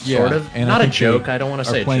like sort of, and not a joke. I don't want to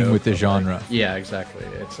say a joke. Playing with the but genre. Like, yeah, exactly.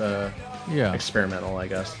 It's experimental, I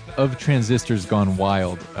guess. Of Transistors Gone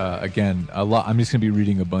Wild, again, a lot. I'm just gonna be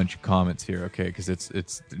reading a bunch of comments here, okay? Because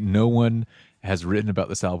it's no one has written about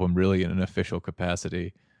this album really in an official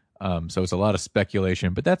capacity, so it's a lot of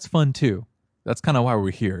speculation. But that's fun too. That's kind of why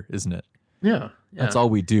we're here, isn't it? Yeah. That's all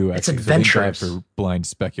we do. Actually. It's adventurous. So for blind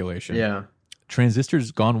speculation. Yeah.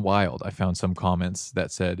 Transistors Gone Wild, I found some comments that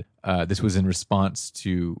said this was in response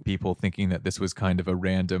to people thinking that this was kind of a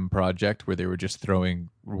random project where they were just throwing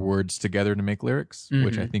words together to make lyrics,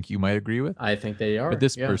 which I think you might agree with. I think they are. But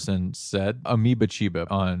this person said, Amoeba Chiba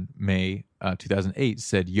on May 2008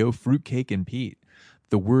 said, "Yo, Fruitcake and Pete,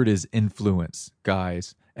 the word is influence,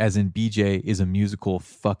 guys, as in BJ is a musical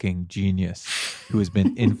fucking genius who has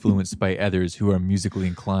been influenced by others who are musically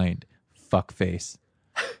inclined. Fuckface."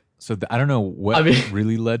 So I don't know what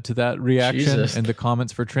really led to that reaction Jesus. in the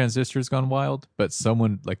comments for Transistors Gone Wild, but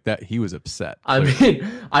someone like that, he was upset. I mean,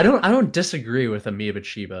 I don't disagree with Amoeba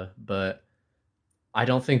Chiba, but I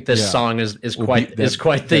don't think this song is quite the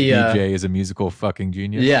BJ is a musical fucking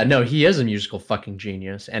genius. Yeah, no, he is a musical fucking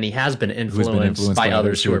genius, and he has been influenced by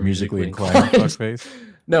others who are musically inclined. Fuckface.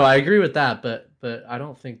 No, I agree with that, but I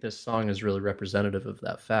don't think this song is really representative of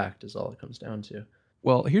that fact. Is all it comes down to.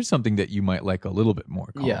 Well, here's something that you might like a little bit more,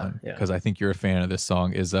 Colin, because I think you're a fan of this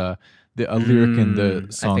song. Is a lyric in the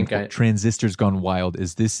song "Transistors Gone Wild"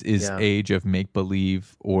 is "This is age of make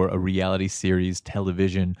believe or a reality series,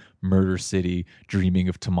 television, Murder City, dreaming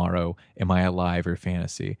of tomorrow. Am I alive or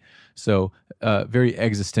fantasy?" So, very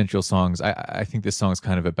existential songs. I think this song is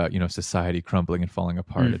kind of about society crumbling and falling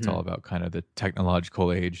apart. It's all about kind of the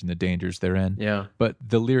technological age and the dangers therein. Yeah. But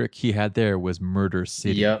the lyric he had there was "Murder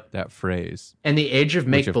City." Yep. That phrase. And the age of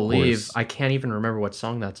make believe. I can't even remember what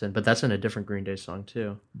song that's in, but that's in a different Green Day song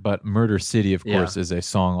too. But Murder City, of course, is a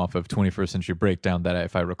song off of 21st Century Breakdown that,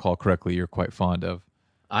 if I recall correctly, you're quite fond of.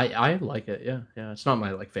 I like it. Yeah. It's not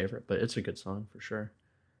my favorite, but it's a good song for sure.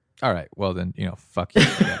 All right. Well, then, fuck you.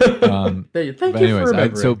 Thank you for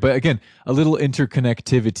remembering. But again, a little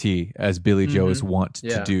interconnectivity, as Billy Joe is wont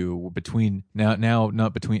to do, between now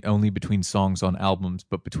not between songs on albums,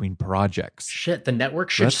 but between projects. Shit, the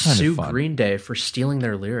network should sue Green Day for stealing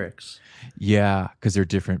their lyrics. Yeah, because they're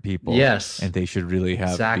different people. Yes, and they should really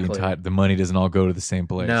have the money doesn't all go to the same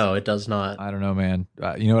place. No, it does not. I don't know, man.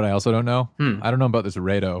 You know what? I also don't know. I don't know about this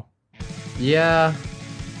Rado. Yeah.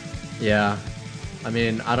 I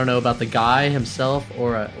mean, I don't know about the guy himself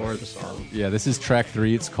or the song. Yeah, this is track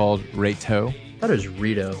 3. It's called Rato. I thought it was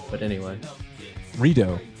Rito, but anyway.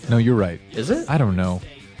 Rito. No, you're right. Is it? I don't know.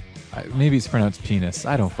 Maybe it's pronounced penis.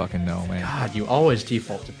 I don't fucking know, man. God, you always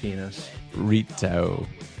default to penis. Rito.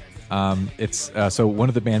 It's so one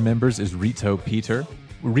of the band members is Rito Peter,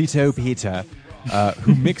 who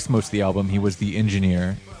mixed most of the album. He was the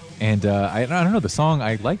engineer. And I don't know, the song,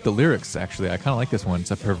 I like the lyrics, actually. I kind of like this one.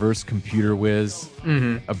 It's a perverse computer whiz,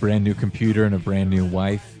 a brand new computer and a brand new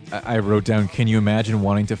wife. I wrote down, can you imagine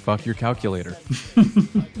wanting to fuck your calculator?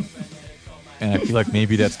 And I feel like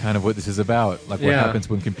maybe that's kind of what this is about. Like what happens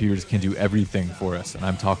when computers can do everything for us. And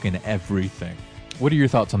I'm talking everything. What are your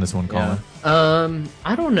thoughts on this one, Colin?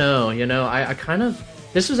 I don't know. I kind of...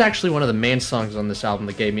 This was actually one of the main songs on this album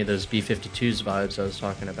that gave me those B-52s vibes I was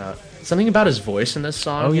talking about. Something about his voice in this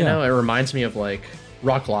song, it reminds me of like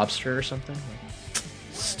Rock Lobster or something.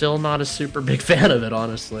 Still not a super big fan of it,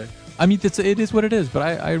 honestly. I mean, it is what it is, but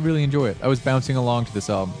I really enjoy it. I was bouncing along to this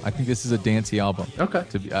album. I think this is a dancey album. Okay.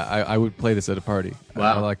 I would play this at a party.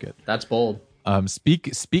 Wow. I like it. That's bold.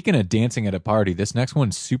 Speaking of dancing at a party, this next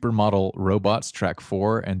one's Supermodel Robots, track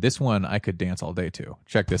 4, and this one I could dance all day to.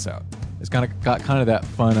 Check this out. It's got that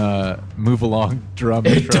fun move along drum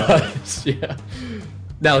It intro. does, yeah.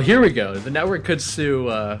 Now here we go. The network could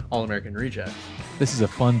sue All American Reject. This is a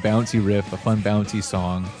fun bouncy riff, a fun bouncy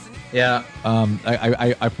song. Yeah.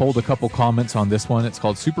 I pulled a couple comments on this one. It's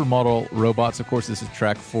called Supermodel Robots. Of course, this is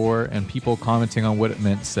track 4, and people commenting on what it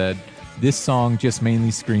meant said, "This song just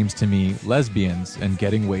mainly screams to me lesbians and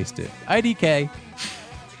getting wasted." IDK.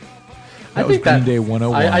 That was Green Day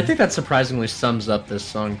 101. I think that surprisingly sums up this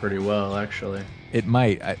song pretty well, actually. It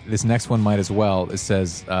might. This next one might as well. It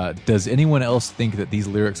says, does anyone else think that these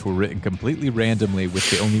lyrics were written completely randomly with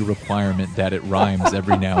the only requirement that it rhymes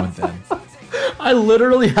every now and then? I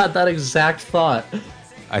literally had that exact thought.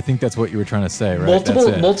 I think that's what you were trying to say,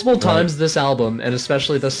 right? Multiple times this album, and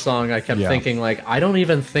especially this song, I kept thinking, like, I don't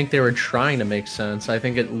even think they were trying to make sense. I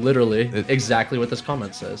think it literally exactly what this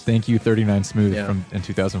comment says. Thank you, 39 Smooth in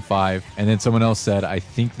 2005. And then someone else said, I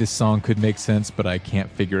think this song could make sense, but I can't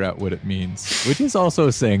figure out what it means, which is also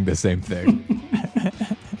saying the same thing.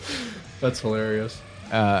 That's hilarious.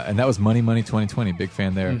 And that was Money Money 2020. Big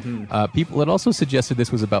fan there. People had also suggested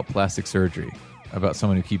this was about plastic surgery, about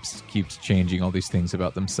someone who keeps changing all these things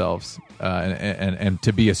about themselves. And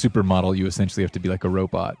to be a supermodel, you essentially have to be like a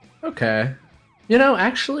robot. Okay.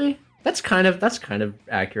 Actually, that's kind of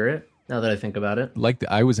accurate now that I think about it.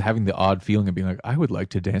 I was having the odd feeling of being like, I would like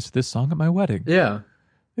to dance to this song at my wedding. Yeah.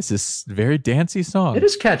 This is a very dancey song. It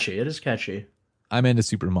is catchy. I'm into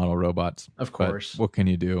supermodel robots. Of course. What can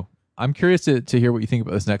you do? I'm curious to hear what you think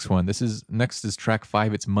about this next one. Next is track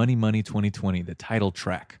 5. It's Money Money 2020, the title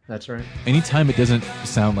track. That's right. Anytime it doesn't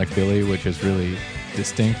sound like Billy, which is really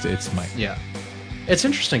distinct, it's Mike. Yeah. It's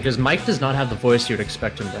interesting because Mike does not have the voice you would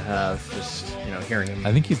expect him to have, just, hearing him.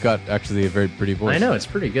 I think he's got actually a very pretty voice. I know, it's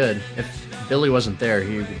pretty good. If Billy wasn't there,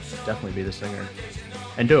 he would definitely be the singer.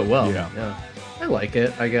 And do it well. Yeah. I like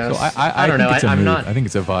it, I guess. So I don't think know. it's a I'm mood. not. I think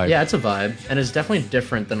it's a vibe. Yeah, it's a vibe, and it's definitely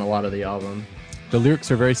different than a lot of the album. The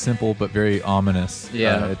lyrics are very simple but very ominous.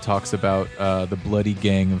 Yeah. It talks about the bloody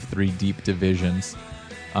gang of 3 deep divisions.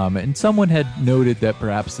 And someone had noted that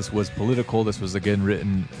perhaps this was political. This was again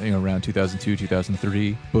written, around 2002,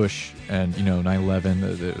 2003, Bush, and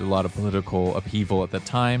 9/11. A lot of political upheaval at the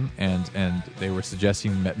time, and they were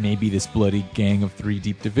suggesting that maybe this bloody gang of 3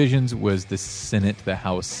 deep divisions was the Senate, the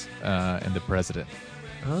House, and the President.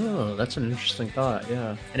 Oh, that's an interesting thought.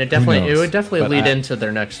 Yeah, and it would definitely lead into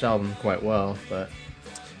their next album quite well. But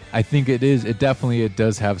I think it is. It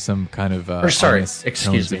does have some kind of.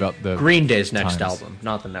 Excuse me. About the Green Day's next times. album,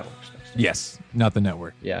 not the Network's next album. Yes, not the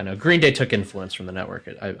Network. Yeah, I know. Green Day took influence from the Network.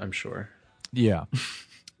 I'm sure. Yeah,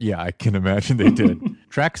 yeah, I can imagine they did.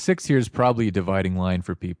 Track 6 here is probably a dividing line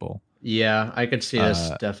for people. Yeah, I could see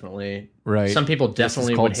this definitely. Right. Some people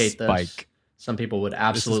definitely would hate Spike. this. Some people would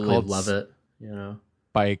absolutely love it.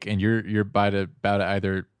 Spike, and you're about to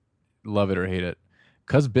either love it or hate it.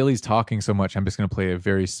 Because Billy's talking so much, I'm just going to play a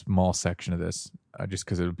very small section of this, just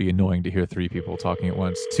because it would be annoying to hear 3 people talking at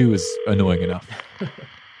once. 2 is annoying enough.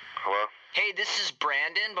 Hello? Hey, this is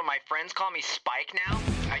Brandon, but my friends call me Spike now.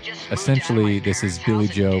 Essentially, this is Billy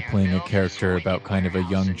Joe playing a character about kind of a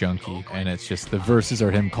young junkie, and it's just the verses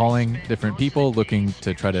are him calling different people, looking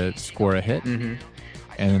to try to score a hit. Mm-hmm.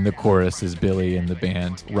 And then the chorus is Billy and the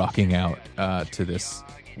band rocking out to this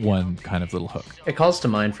one kind of little hook. It calls to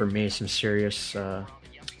mind for me some serious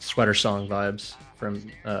Sweater Song vibes from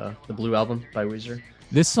the Blue Album by Weezer.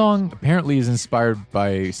 This song apparently is inspired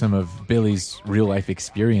by some of Billy's real-life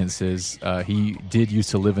experiences. He did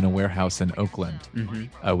used to live in a warehouse in Oakland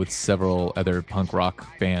with several other punk rock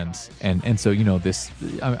bands. And so, this,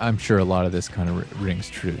 I'm sure a lot of this kind of rings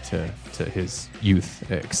true to his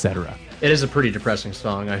youth, etc. It is a pretty depressing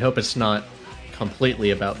song. I hope it's not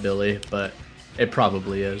completely about Billy, but it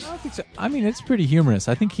probably is. I don't think so. I mean, it's pretty humorous.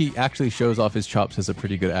 I think he actually shows off his chops as a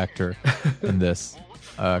pretty good actor in this.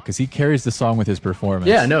 Because he carries the song with his performance.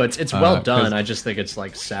 Yeah, no, it's well done. I just think it's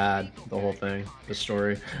like sad, the whole thing, the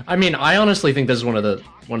story. I mean, I honestly think this is one of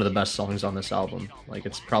the best songs on this album. Like,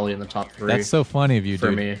 it's probably in the top 3. That's so funny of you, for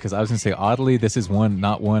dude. me. Because I was gonna say, oddly, this is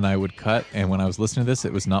not one I would cut. And when I was listening to this,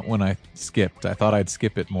 it was not one I skipped. I thought I'd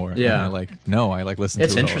skip it more. Yeah. And I like listening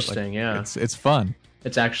It's to it. interesting, yeah. It's fun.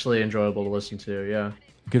 It's actually enjoyable to listen to. Yeah.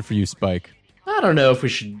 Good for you, Spike. I don't know if we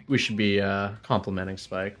should be complimenting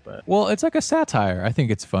Spike, but Well, it's like a satire. I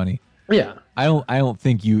think it's funny. yeah. I don't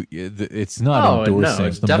think it's not endorsing. no,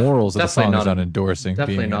 it's the morals of the definitely song not is not endorsing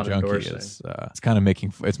definitely being not a junkie. endorsing. It's kind of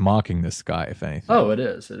it's mocking this guy, if anything. Oh, it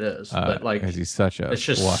is. But like, because he's such a it's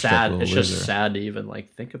just washed up sad. little It's just loser. sad to even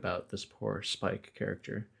like think about this poor Spike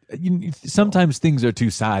character. Sometimes things are too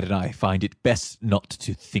sad, and I find it best not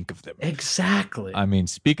to think of them. Exactly. I mean,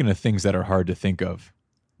 speaking of things that are hard to think of,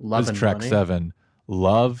 Love this and track Money. 7,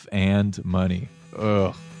 Love and Money.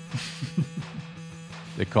 Ugh.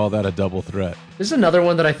 They call that a double threat. This is another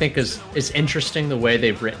one that I think is interesting the way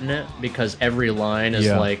they've written it, because every line is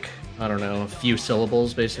like, I don't know, a few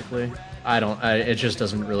syllables basically. It just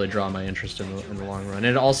doesn't really draw my interest in the long run.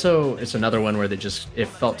 And it's another one where it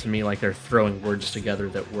felt to me like they're throwing words together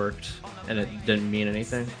that worked and it didn't mean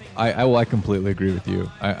anything. I completely agree with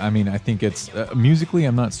you. I mean, I think it's musically,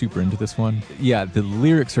 I'm not super into this one. Yeah, the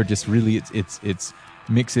lyrics are just really it's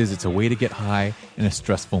mixes. It's a way to get high in a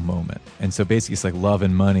stressful moment. And so basically, it's like love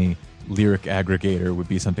and money. Lyric aggregator would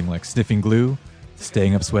be something like sniffing glue,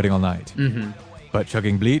 staying up sweating all night, butt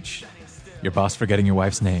chugging bleach, your boss forgetting your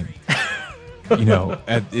wife's name.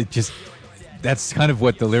 That's kind of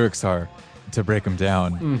what the lyrics are, to break them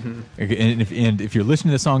down. And if you're listening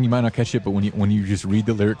to the song, you might not catch it, but when you just read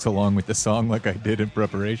the lyrics along with the song, like I did in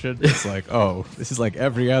preparation, it's like, oh, this is like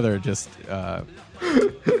every other. Just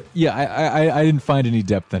yeah, I didn't find any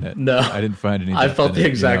depth in it. No, I didn't find any. I Depth felt in the it,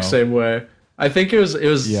 exact same way. I think it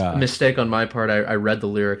was Yeah. a mistake on my part. I read the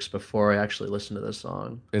lyrics before I actually listened to this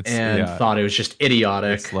song and thought it was just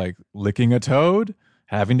idiotic. It's like licking a toad,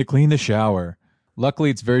 having to clean the shower. Luckily,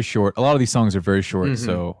 it's very short. A lot of these songs are very short,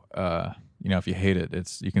 so if you hate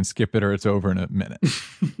it, you can skip it or it's over in a minute.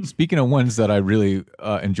 Speaking of ones that I really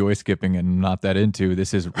enjoy skipping and not that into,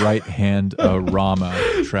 this is Right Hand Rama,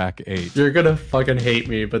 track 8. You're gonna fucking hate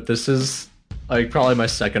me, but this is like probably my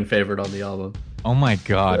second favorite on the album. Oh my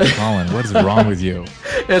God, Colin, what is wrong with you?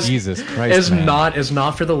 Jesus Christ, It's man.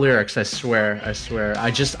 not for the lyrics. I swear.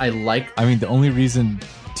 I like. I mean, the only reason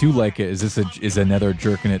to like it is another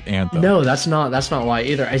jerking it anthem. No, that's not why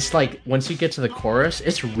either. It's like once you get to the chorus,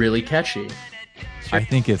 it's really catchy. I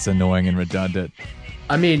think it's annoying and redundant.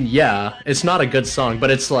 I mean, yeah, it's not a good song, but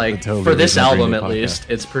it's like Totally for this reason to bring album the at podcast. least,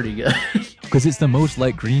 it's pretty good. because it's the most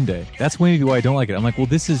like Green Day. That's maybe why I don't like it. I'm like, well,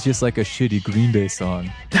 this is just like a shitty Green Day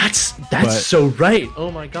song. That's so right.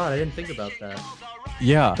 Oh my god, I didn't think about that.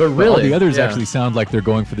 Yeah, but really, all the others actually sound like they're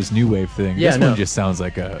going for this new wave thing. Yeah, this one just sounds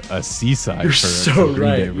like a seaside. You're for so Green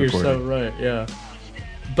right. Day You're recording. so right. Yeah.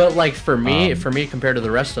 But like for me, compared to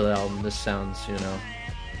the rest of the album, this sounds,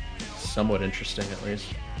 somewhat interesting at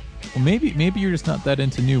least. Well, maybe you're just not that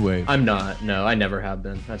into new wave. I'm not. No, I never have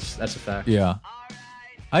been. That's a fact. Yeah.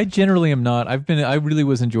 I generally am not. I really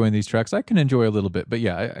was enjoying these tracks. I can enjoy a little bit, but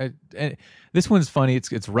yeah, I this one's funny.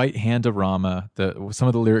 It's Right Hand-O-Rama. Some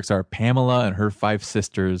of the lyrics are Pamela and her 5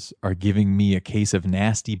 sisters are giving me a case of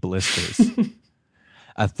nasty blisters.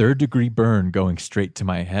 A 3rd-degree burn going straight to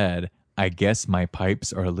my head. I guess my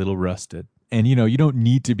pipes are a little rusted. And you don't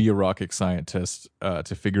need to be a rocket scientist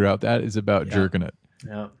to figure out that is about jerking it.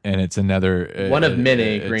 Yeah. And it's another one of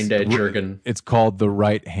many Green Day jerkin. It's called the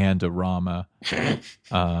Right Hand-O-Rama.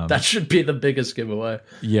 That should be the biggest giveaway.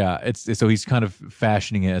 Yeah, so he's kind of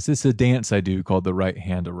fashioning it as this is a dance I do called the Right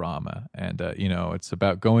Hand-O-Rama, and it's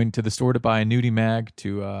about going to the store to buy a nudie mag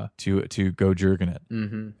to go jerking it.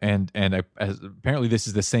 Mm-hmm. And apparently this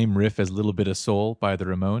is the same riff as "Little Bit of Soul" by the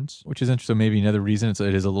Ramones, which is interesting. So maybe another reason it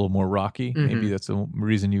is a little more rocky. Mm-hmm. Maybe that's the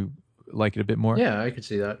reason you like it a bit more. Yeah, I could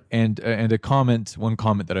see that. And one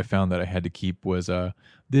comment that I found that I had to keep was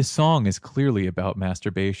this song is clearly about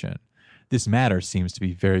masturbation. This matter seems to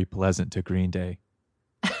be very pleasant to Green Day.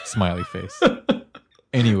 Smiley face.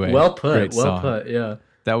 Anyway, well put. Great well song. put. Yeah.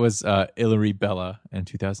 That was Hilary Bella in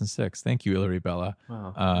 2006. Thank you, Hilary Bella.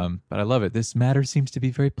 Wow. But I love it. This matter seems to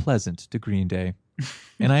be very pleasant to Green Day.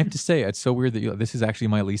 And I have to say, it's so weird that this is actually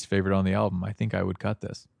my least favorite on the album. I think I would cut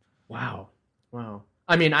this. Wow.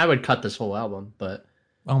 I mean, I would cut this whole album, but...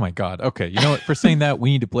 Oh my God. Okay, you know what? For saying that, we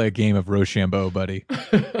need to play a game of Rochambeau, buddy.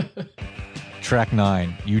 Track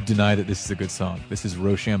 9. You deny that this is a good song. This is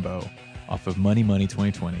Rochambeau off of Money Money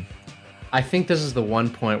 2020. I think this is the one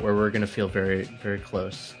point where we're going to feel very, very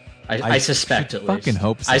close. I suspect, at least. I fucking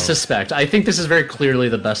hope so. I suspect. I think this is very clearly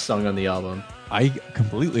the best song on the album. I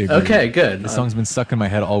completely agree. Okay, good. This song's been stuck in my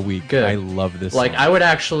head all week. Good. I love this song. I would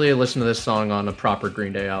actually listen to this song on a proper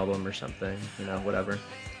Green Day album or something, whatever.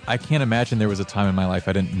 I can't imagine there was a time in my life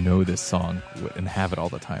I didn't know this song and have it all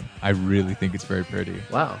the time. I really think it's very pretty.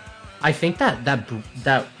 Wow. I think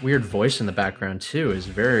that weird voice in the background, too, is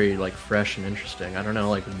very, fresh and interesting. I don't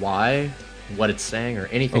know, why, what it's saying, or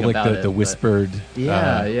anything about it. The whispered...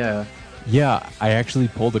 Yeah. Yeah, I actually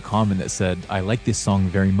pulled a comment that said, I like this song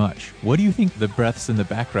very much. What do you think the breaths in the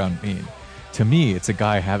background mean? To me, it's a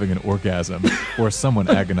guy having an orgasm or someone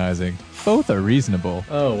agonizing. Both are reasonable.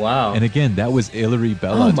 Oh, wow. And again, that was Hilary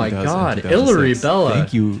Bella. Oh, my God. Hilary Bella.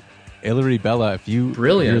 Thank you, Hilary Bella. If you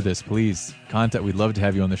Brilliant. hear this, please contact. We'd love to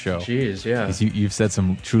have you on the show. Jeez, yeah. Because you've said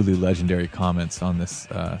some truly legendary comments on this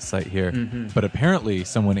site here. Mm-hmm. But apparently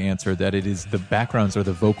someone answered that it is the backgrounds or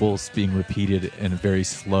the vocals being repeated in a very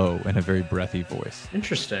slow and a very breathy voice.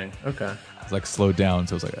 Interesting. Okay. It's slowed down,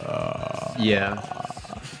 so it's Yeah.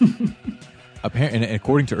 And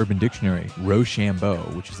according to Urban Dictionary, Rochambeau,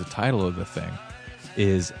 which is the title of the thing,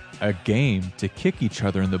 is a game to kick each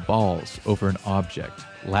other in the balls over an object.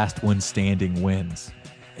 Last one standing wins.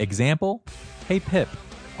 Example, hey Pip,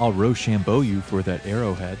 I'll Rochambeau you for that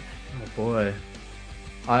arrowhead. Oh boy.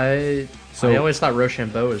 I always thought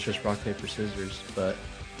Rochambeau was just rock, paper, scissors, but...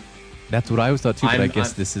 That's what I always thought too, but I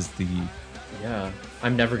guess this is the... Yeah.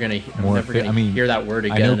 I'm never gonna hear that word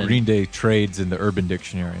again. I know Green Day trades in the Urban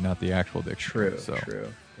Dictionary, not the actual dictionary.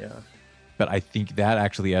 True. Yeah. But I think that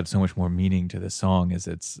actually adds so much more meaning to the song. Is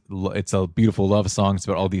it's a beautiful love song. It's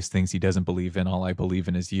about all these things he doesn't believe in. All I believe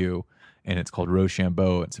in is you, and it's called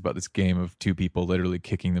Rochambeau. It's about this game of two people literally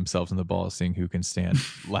kicking themselves in the balls, seeing who can stand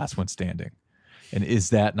last one standing. And is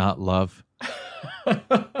that not love?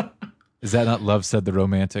 Is that not love, said the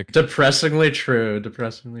romantic? Depressingly true,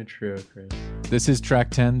 Chris. This is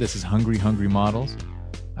track 10. This is Hungry Hungry Models.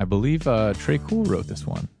 I believe Trey Cool wrote this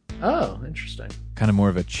one. Oh, interesting. Kind of more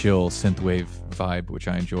of a chill synthwave vibe, which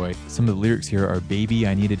I enjoy. Some of the lyrics here are, baby,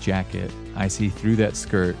 I need a jacket. I see through that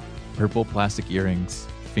skirt. Purple plastic earrings.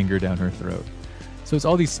 Finger down her throat. So it's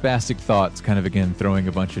all these spastic thoughts, kind of, again, throwing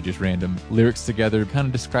a bunch of just random lyrics together, kind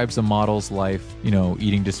of describes a model's life,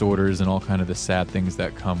 eating disorders and all kind of the sad things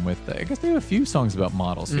that come with that. I guess they have a few songs about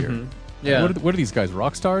models here. Mm-hmm. Yeah. What are these guys,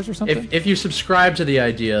 rock stars or something? If you subscribe to the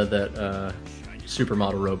idea that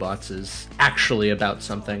Supermodel Robots is actually about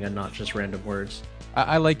something and not just random words.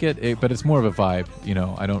 I like it, but it's more of a vibe.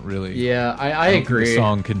 I don't really... Yeah, I agree. The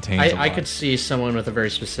song contains I could see someone with a very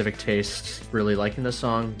specific taste really liking the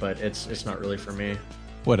song, but it's not really for me.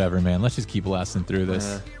 Whatever, man. Let's just keep blasting through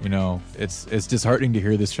this. It's disheartening to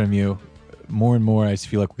hear this from you. more and more I just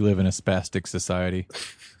feel like we live in a spastic society.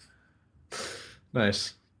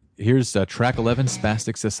 Nice. Here's track 11,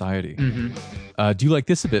 Spastic Society. Do you like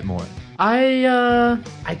this a bit more? I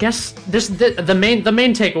guess the main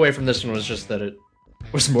takeaway from this one was just that it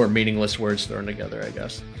was more meaningless words thrown together, I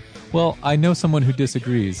guess. Well, I know someone who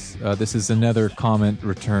disagrees. This is another comment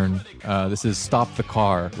return. This is Stop the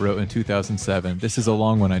Car, wrote in 2007. This is a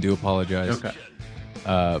long one, I do apologize. Okay.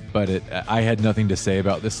 But I had nothing to say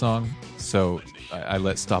about this song, so I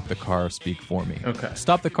let Stop the Car speak for me. Okay.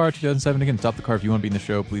 Stop the Car 2007 again. Stop the Car, if you want to be in the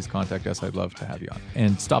show, please contact us. I'd love to have you on.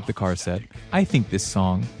 And Stop the Car said, I think this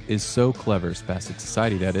song is so clever, Spastic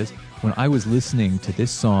Society, that is. When I was listening to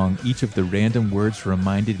this song, each of the random words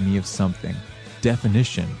reminded me of something.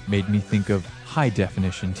 Definition made me think of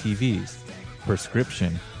high-definition TVs.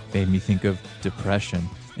 Prescription made me think of depression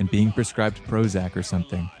and being prescribed Prozac or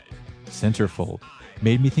something. Centerfold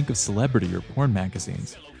made me think of celebrity or porn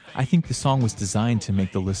magazines. I think the song was designed to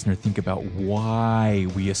make the listener think about why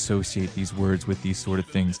we associate these words with these sort of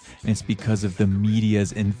things, and it's because of the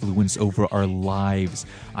media's influence over our lives.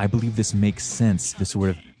 I believe this makes sense, the sort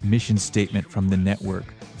of mission statement from the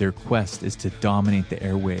network. Their quest is to dominate the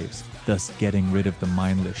airwaves, thus getting rid of the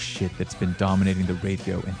mindless shit that's been dominating the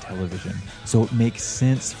radio and television. So it makes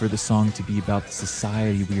sense for the song to be about the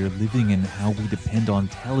society we are living in, how we depend on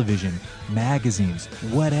television, magazines,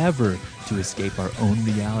 whatever, to escape our own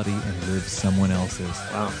reality and live someone else's.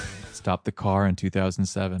 Wow. Stop the Car in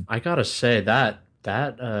 2007. I gotta say that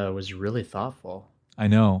was really thoughtful. I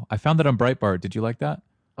know. I found that on Breitbart. Did you like that?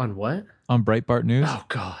 On what? On Breitbart News? Oh,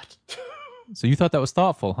 God. So you thought that was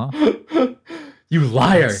thoughtful, huh? You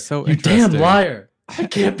liar. That's so you damn interesting. liar.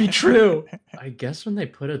 It can't be true. I guess when they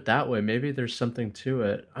put it that way, maybe there's something to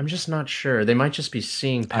it. I'm just not sure. They might just be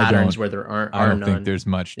seeing patterns where there are I don't none. think there's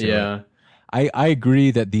much to it. Yeah. I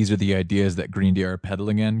agree that these are the ideas that Green Day are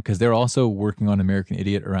peddling in, because they're also working on American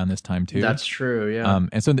Idiot around this time too. That's true, yeah.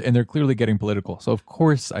 And they're clearly getting political. So of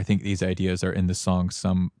course I think these ideas are in the song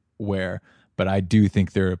somewhere, but I do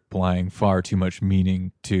think they're applying far too much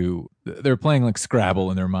meaning to. They're playing like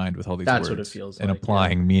Scrabble in their mind with all these That's words. what it feels and like,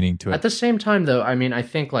 applying meaning to it. At the same time, though, I mean, I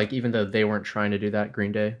think like even though they weren't trying to do that,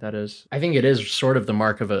 Green Day, that is, I think it is sort of the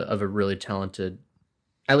mark of a really talented,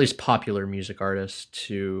 at least popular music artist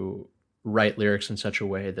to write lyrics in such a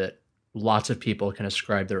way that lots of people can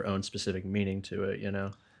ascribe their own specific meaning to it, you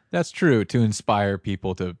know? That's true, to inspire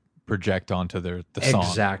people to project onto the song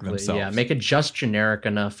themselves. Yeah, make it just generic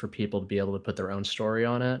enough for people to be able to put their own story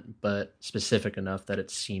on it, but specific enough that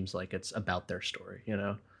it seems like it's about their story, you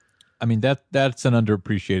know? I mean, that's an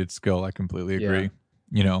underappreciated skill. I completely agree. Yeah.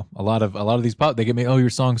 You know, a lot of these pop, they get me, oh,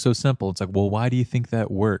 your song's so simple. It's like, well, why do you think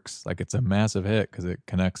that works? Like, it's a massive hit because it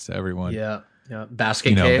connects to everyone. Yeah.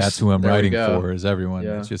 Basket Case. That's who I'm There we writing go. for, is everyone.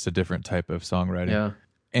 Yeah. It's just a different type of songwriting. Yeah.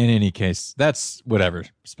 In any case, that's whatever.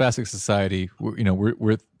 Spastic Society,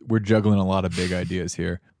 we're juggling a lot of big ideas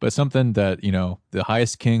here, but something that, you know, the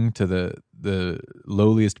highest king to the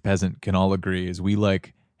lowliest peasant can all agree is we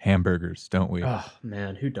like hamburgers, don't we? Oh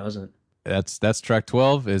man, who doesn't? That's track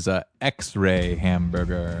 12 is a X-ray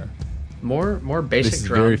hamburger. More basic This is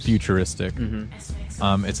drums. very futuristic.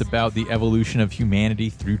 Mm-hmm. It's about the evolution of humanity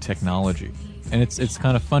through technology. And it's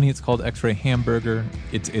kind of funny. It's called X-Ray Hamburger.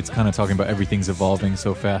 It's kind of talking about everything's evolving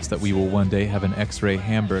so fast that we will one day have an X-Ray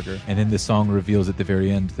hamburger. And then the song reveals at the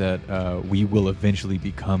very end that we will eventually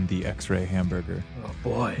become the X-Ray hamburger. Oh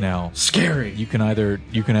boy. Now, scary. you can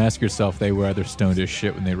ask yourself, they were either stoned as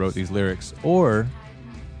shit when they wrote these lyrics, or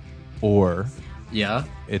Yeah.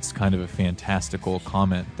 it's kind of a fantastical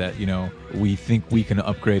comment that, you know, we think we can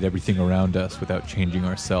upgrade everything around us without changing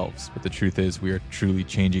ourselves. But the truth is we are truly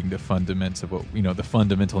changing the fundamentals of what, you know, the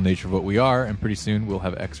fundamental nature of what we are. And pretty soon we'll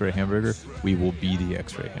have X-Ray hamburger. We will be the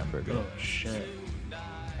X-Ray hamburger. Oh shit.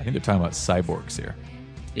 I think they're talking about cyborgs here.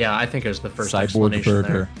 Yeah, I think it was the first Cyborg explanation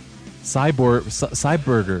burger. there. Cyburger.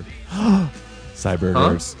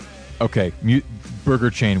 Cyburgers. Okay, burger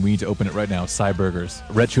chain. We need to open it right now. Cyburgers.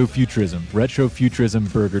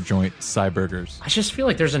 Retrofuturism burger joint. Cyburgers. I just feel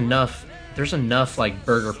like there's enough like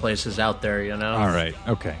burger places out there, you know? All right.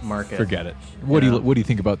 Okay. Market. Forget it. What do you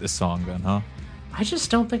think about this song then, huh? I just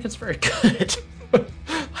don't think it's very good.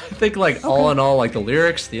 I think like all in all, like the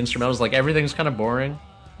lyrics, the instrumentals, like everything's kind of boring.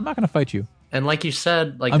 I'm not gonna fight you. And like you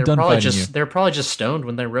said, like I'm they're done probably fighting you. they're probably just stoned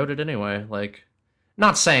when they wrote it anyway. Like,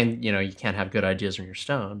 not saying, you know, you can't have good ideas when you're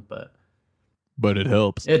stoned, but But it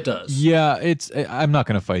helps. it does. Yeah, I'm not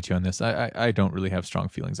gonna fight you on this. I don't really have strong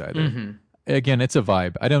feelings either. Mm-hmm. Again, it's a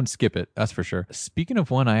vibe. I don't skip it, that's for sure. Speaking of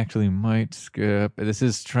one I actually might skip, this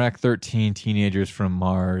is track 13, Teenagers from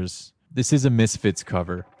Mars, This is a Misfits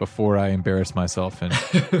cover. Before I embarrass myself and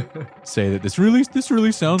say that this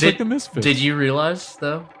really sounds like a Misfits. Did you realize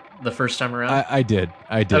though the first time around? I did.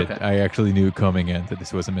 Okay. I actually knew coming in that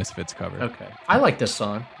this was a Misfits cover. Okay. I like this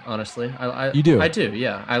song, honestly. You do? I do,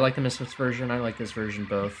 yeah. I like the Misfits version. I like this version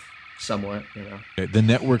both somewhat, you know. The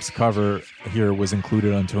Network's cover here was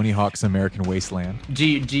included on Tony Hawk's American Wasteland. Do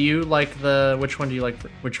you like which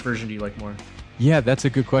version do you like more? Yeah, that's a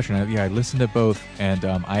good question. I listened to both, and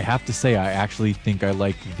I have to say I actually think I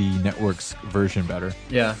like the Network's version better.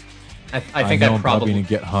 Yeah. I think know I'm probably going to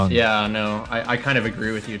get hung. Yeah, no. I kind of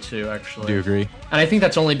agree with you too, actually. Do you agree? And I think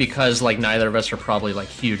that's only because like neither of us are probably like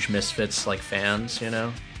huge Misfits like fans, you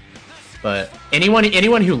know. But anyone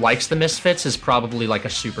who likes the Misfits is probably like a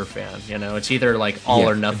super fan, you know. It's either like all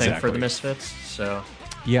or nothing for the Misfits. So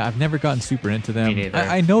yeah, I've never gotten super into them. Me neither.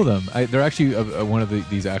 I know them. They're actually one of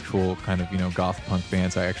these actual kind of, you know, goth punk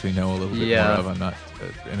bands I actually know a little bit more of. I'm not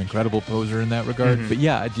an incredible poser in that regard. But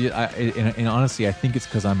yeah, and honestly, I think it's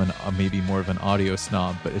because I'm maybe more of an audio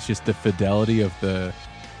snob, but it's just the fidelity of the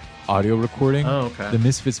audio recording. Oh, okay. The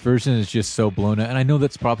Misfits version is just so blown out. And I know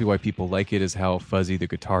that's probably why people like it, is how fuzzy the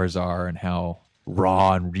guitars are and how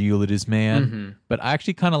raw and real it is, man. But I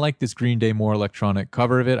actually kind of like this Green Day more electronic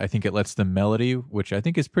cover of it. I think it lets the melody, which I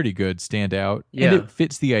think is pretty good, stand out. Yeah. And it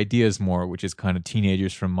fits the ideas more, which is kind of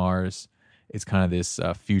Teenagers from Mars. It's kind of this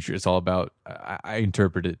future. It's all about, I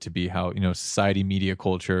interpret it to be how, you know, society, media,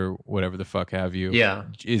 culture, whatever the fuck have you,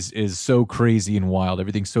 is so crazy and wild.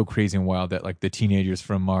 Everything's so crazy and wild that like the teenagers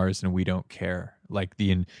from Mars and we don't care. Like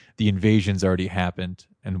the invasion's already happened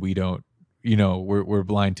and we don't, you know, we're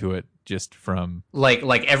blind to it. Just from like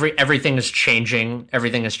everything is changing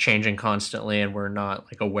constantly and we're not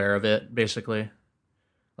like aware of it, basically.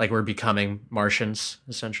 Like we're becoming Martians,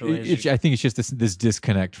 essentially. I think it's just this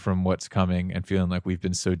disconnect from what's coming and feeling like we've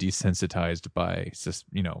been so desensitized by,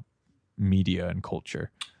 you know, media and culture.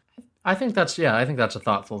 I think that's a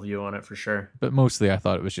thoughtful view on it for sure. But mostly I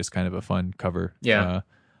thought it was just kind of a fun cover. Yeah.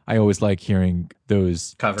 I always like hearing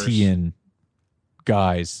those covers. TN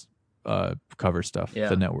guys cover stuff, Yeah.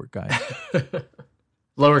 the Network guys.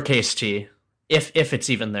 Lowercase t, if it's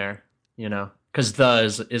even there, you know, because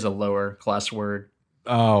the is a lower class word.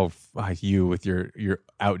 Oh, you with your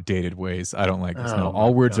outdated ways. I don't like this. Oh No, my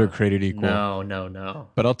all words God. are created equal. No.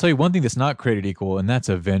 But I'll tell you one thing that's not created equal, and that's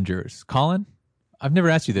Avengers. Colin, I've never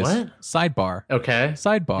asked you this. What? Sidebar. Okay.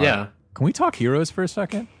 Sidebar. Yeah. Can we talk Heroes for a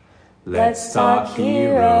second? Let's talk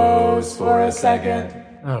heroes for a second.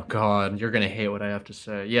 Oh God, you're gonna hate what I have to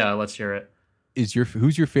say. Yeah, let's hear it.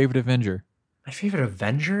 Who's your favorite Avenger? My favorite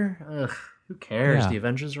Avenger? Ugh, who cares? Yeah. The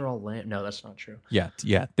Avengers are all lame. No, that's not true. Yeah.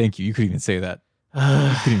 Thank you. You couldn't even say that. You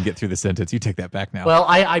couldn't even get through the sentence. You take that back now. Well,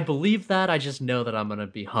 I believe that. I just know that I'm gonna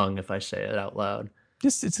be hung if I say it out loud.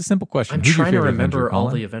 It's a simple question. I'm Who's your trying to favorite remember Avenger, all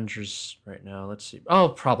Colin? the Avengers right now. Let's see. Oh,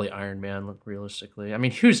 probably Iron Man. Look, realistically, I mean,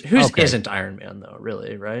 who's Okay. isn't Iron Man though?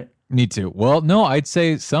 Really, right? Me too. Well, no, I'd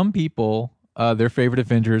say some people, their favorite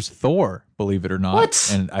Avenger is Thor, believe it or not. What?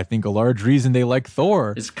 And I think a large reason they like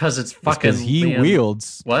Thor It's because it's is fucking because he Liam.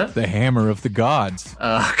 wields What? the hammer of the gods.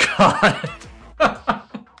 Oh God.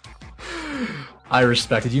 I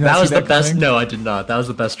respect. Did you not that see was that the best. coming? No, I did not. That was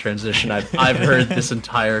the best transition I've heard this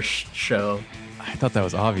entire show. I thought that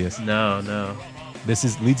was obvious. No.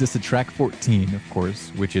 This leads us to track 14, of course,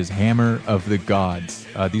 which is Hammer of the Gods.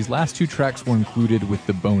 These last two tracks were included with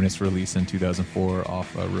the bonus release in 2004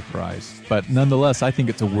 off Reprise. But nonetheless, I think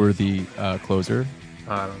it's a worthy closer.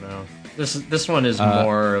 I don't know. This one is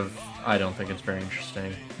more of. I don't think it's very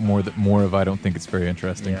interesting. More of I don't think it's very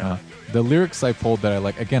interesting, Yeah. huh? The lyrics I pulled that I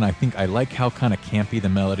like, again, I think I like how kind of campy the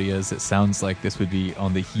melody is. It sounds like this would be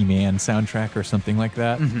on the He-Man soundtrack or something like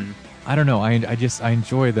that. I don't know. I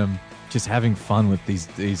enjoy them just having fun with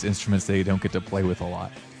these instruments they don't get to play with a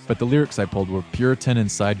lot. But the lyrics I pulled were Puritan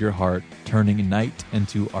inside your heart, turning night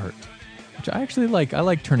into art. Which I actually like. I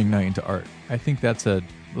like turning night into art. I think that's a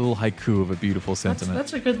little haiku of a beautiful sentiment.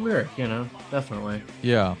 That's a good lyric, you know, definitely.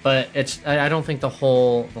 Yeah. But I don't think the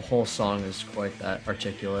whole song is quite that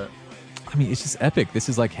articulate. I mean, it's just epic. This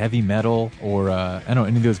is like heavy metal or, I don't know,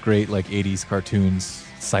 any of those great like 80s cartoons,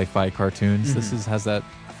 sci-fi cartoons. This has that,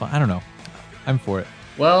 I don't know. I'm for it.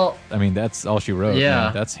 Well, I mean, that's all she wrote. Yeah.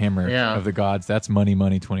 Man. That's Hammer Yeah. of the Gods. That's Money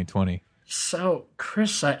 2020. so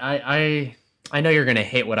Chris, I know you're gonna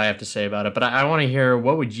hate what I have to say about it, but I want to hear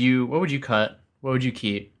what would you cut? What would you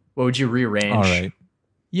keep? What would you rearrange? All right.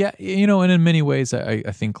 Yeah, you know, and in many ways, I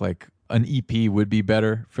think like an EP would be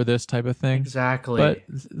better for this type of thing. Exactly. But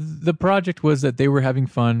the project was that they were having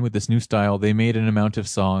fun with this new style. They made an amount of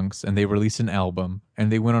songs and they released an album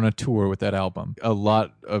and they went on a tour with that album. A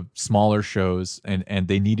lot of smaller shows and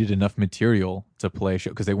they needed enough material to play a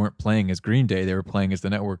show because they weren't playing as Green Day. They were playing as the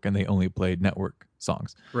Network and they only played Network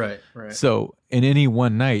songs. Right. So in any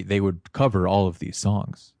one night, they would cover all of these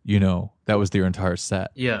songs. That was their entire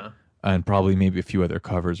set. Yeah. And probably maybe a few other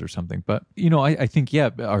covers or something. But, I think,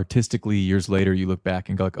 artistically, years later, you look back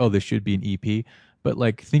and go like, oh, this should be an EP. But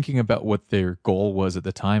like thinking about what their goal was at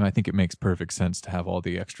the time, I think it makes perfect sense to have all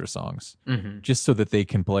the extra songs just so that they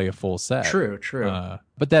can play a full set. True.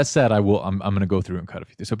 But that said, I'm going to go through and cut a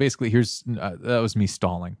few. So basically, here's that was me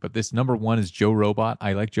stalling. But this number 1 is Joe Robot.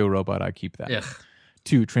 I like Joe Robot. I keep that. Yeah.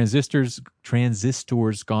 2, Transistors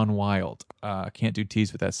Gone Wild. Can't do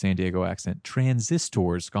T's with that San Diego accent.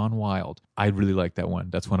 Transistors Gone Wild. I really like that one.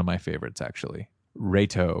 That's one of my favorites, actually.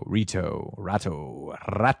 Rato.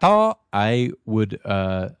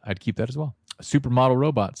 I'd keep that as well. Supermodel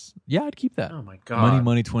Robots. Yeah, I'd keep that. Oh my God.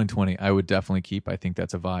 Money 2020. I would definitely keep. I think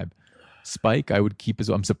that's a vibe. Spike, I would keep as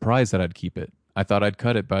well. I'm surprised that I'd keep it. I thought I'd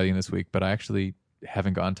cut it by the end of this week, but I actually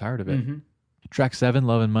haven't gotten tired of it. Track 7,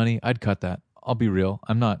 Love and Money. I'd cut that. I'll be real.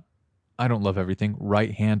 I don't love everything.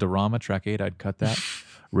 Right Hand-orama, track 8, I'd cut that.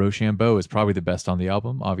 Rochambeau is probably the best on the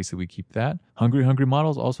album. Obviously, we keep that. Hungry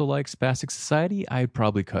Models also like Spastic Society. I'd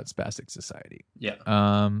probably cut Spastic Society.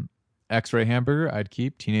 Yeah. X-Ray Hamburger, I'd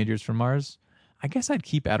keep. Teenagers from Mars. I guess I'd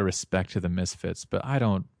keep out of respect to the Misfits, but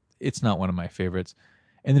it's not one of my favorites.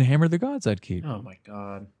 And then Hammer of the Gods, I'd keep. Oh my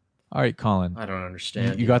God. All right, Colin. I don't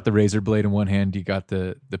understand. You got the razor blade in one hand. You got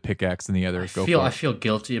the pickaxe in the other. I feel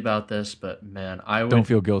guilty about this, but man, I would, don't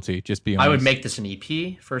feel guilty. Just be honest. I would make this an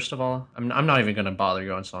EP. First of all, I'm not even going to bother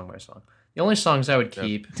going song by song. The only songs I would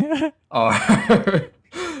keep are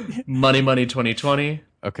Money 2020.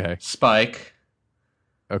 Okay. Spike.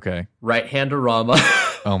 Okay. Right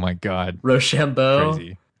Hand-orama. Oh my God. Rochambeau.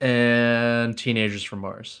 Crazy. And Teenagers from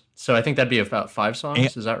Mars. So I think that'd be about 5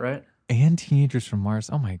 songs. Is that right? And Teenagers from Mars.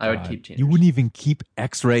 Oh my God. I would keep Teenagers. You wouldn't even keep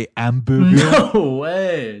X-Ray Hamburger? No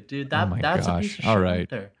way, dude. That's gosh. a piece of shit all right right.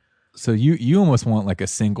 there. So you almost want like a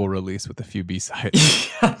single release with a few B-sides.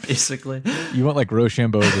 Yeah, basically. You want like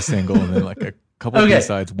Rochambeau as a single and then like a couple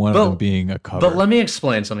B-sides, one of them being a cover. But let me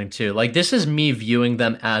explain something too. Like this is me viewing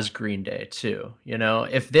them as Green Day too.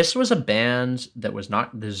 If this was a band that was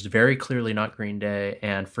this is very clearly not Green Day,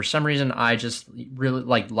 and for some reason I just really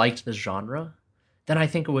liked this genre, then I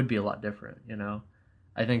think it would be a lot different,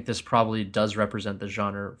 I think this probably does represent the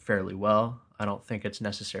genre fairly well. I don't think it's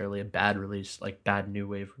necessarily a bad release, like bad new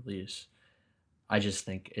wave release. I just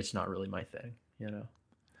think it's not really my thing,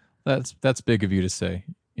 That's big of you to say.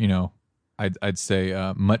 I'd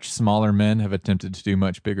say much smaller men have attempted to do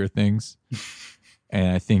much bigger things.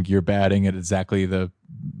 And I think you're batting at exactly the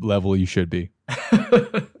level you should be.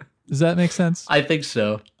 Does that make sense? I think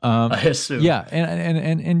so. I assume. Yeah,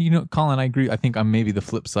 and Colin, I agree. I think I'm maybe the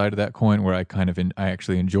flip side of that coin, where I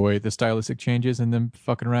actually enjoy the stylistic changes and them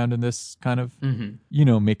fucking around in this kind of,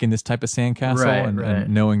 making this type of sandcastle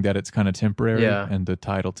and knowing that it's kind of temporary and the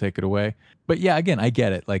tide will take it away. But yeah, again, I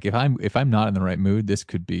get it. Like if I'm not in the right mood, this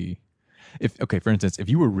could be. For instance, if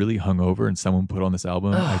you were really hungover and someone put on this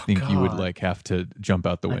album, I think you would have to jump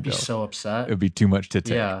out the window. I'd be so upset. It would be too much to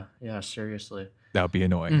take. Yeah, seriously. That would be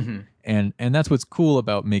annoying. And that's what's cool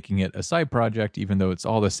about making it a side project, even though it's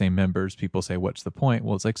all the same members. People say, what's the point?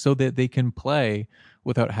 Well, it's like so that they can play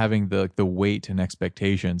without having the weight and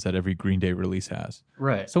expectations that every Green Day release has.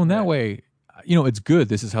 Right. So in that way, it's good.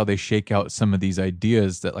 This is how they shake out some of these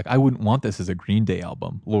ideas that I wouldn't want this as a Green Day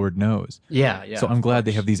album, Lord knows. Yeah. So I'm glad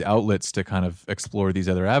they have these outlets to kind of explore these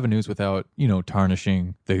other avenues without,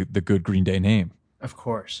 tarnishing the good Green Day name. Of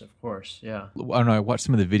course, yeah. I don't know, I watched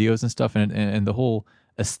some of the videos and stuff, and the whole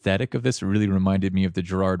aesthetic of this really reminded me of the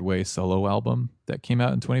Gerard Way solo album that came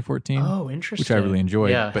out in 2014. Oh, interesting. Which I really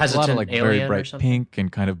enjoyed. Yeah. But it's a lot of very bright pink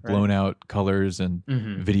and kind of blown out colors and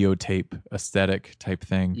videotape aesthetic type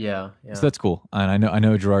thing. Yeah. So that's cool. And I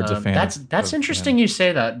know Gerard's a fan. That's interesting you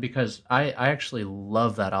say that, because I actually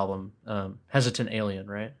love that album. Hesitant Alien,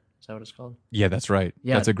 right? Is that what it's called? Yeah, that's right.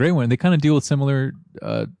 Yeah. That's a great one. They kind of deal with similar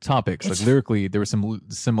topics. Like lyrically, there were some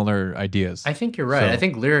similar ideas. I think you're right. I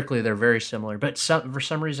think lyrically they're very similar. But for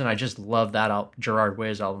some reason, I just love that Gerard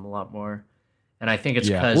Way's album a lot more. And I think it's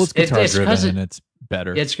because it's guitar-driven and it's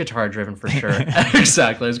better. It's guitar-driven for sure.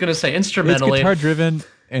 Exactly. I was going to say instrumentally. It's guitar-driven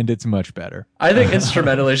and it's much better. I think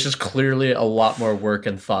instrumentally, it's just clearly a lot more work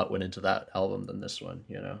and thought went into that album than this one,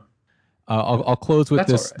 I'll close with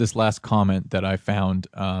That's all right. this last comment that I found.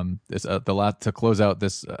 To close out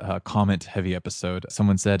this comment heavy episode.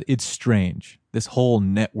 Someone said, "It's strange. This whole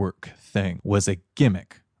network thing was a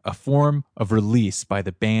gimmick, a form of release by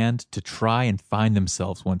the band to try and find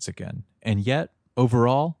themselves once again. And yet,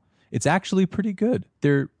 overall, it's actually pretty good.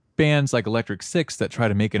 They're bands like Electric Six that try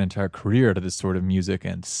to make an entire career out of this sort of music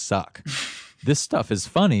and suck." This stuff is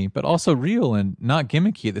funny, but also real and not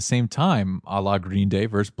gimmicky at the same time, a la Green Day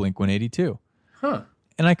versus Blink-182. Huh.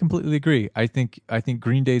 And I completely agree. I think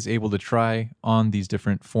Green Day's able to try on these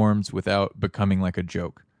different forms without becoming like a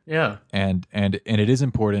joke. Yeah. And it is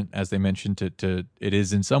important, as they mentioned, to it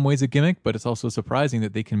is in some ways a gimmick, but it's also surprising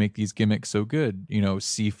that they can make these gimmicks so good.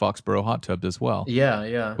 See Foxborough Hot Tub as well.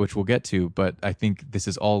 Yeah. Which we'll get to, but I think this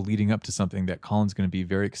is all leading up to something that Colin's going to be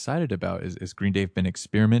very excited about. Is Green Day have been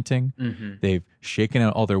experimenting? Mm-hmm. They've shaken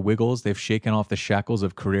out all their wiggles. They've shaken off the shackles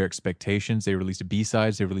of career expectations. They released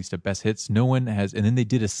B-sides. They released a best hits. No one has, and then they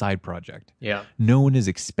did a side project. Yeah. No one is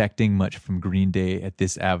expecting much from Green Day at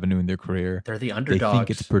this avenue in their career. They're the underdogs. They think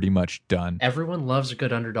it's pretty much done. Everyone loves a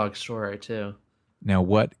good underdog story too. Now,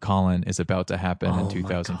 what, Colin, is about to happen in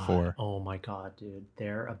 2004? Oh my god, dude!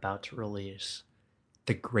 They're about to release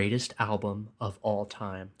the greatest album of all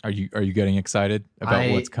time. Are you getting excited about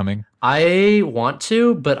what's coming? I want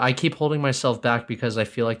to, but I keep holding myself back because I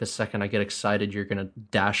feel like the second I get excited, you're gonna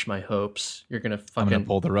dash my hopes. You're gonna fucking I'm gonna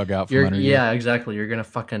pull the rug out from under you. Yeah, exactly. You're gonna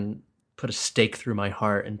fucking put a stake through my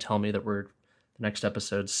heart and tell me that the next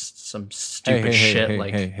episode's some stupid shit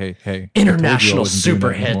like international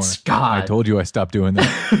super hits. God, I told you I stopped doing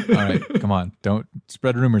that. All right, come on, don't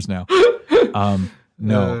spread rumors now.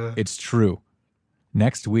 No, it's true.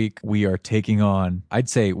 Next week we are taking on, I'd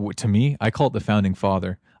say, to me, I call it the Founding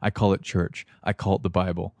Father. I call it church. I call it the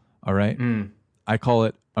Bible. All right, I call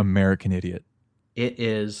it American Idiot. It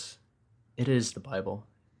is the Bible.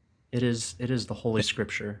 It is the Holy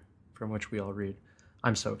Scripture from which we all read.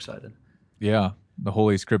 I'm so excited. Yeah, the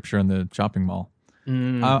Holy Scripture in the shopping mall.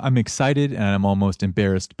 I'm excited and I'm almost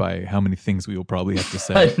embarrassed by how many things we will probably have to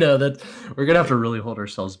say. I know that we're gonna have to really hold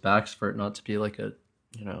ourselves back for it not to be like a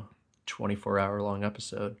 24-hour long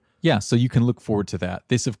episode. Yeah, so you can look forward to that.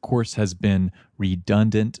 This, of course, has been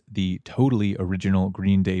Redundant, the totally original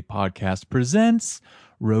Green Day podcast presents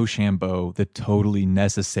Rochambeau, the totally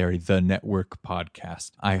necessary The Network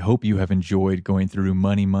podcast. I hope you have enjoyed going through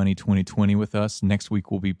Money 2020 with us. Next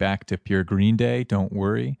week, we'll be back to pure Green Day. Don't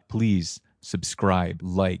worry. Please subscribe,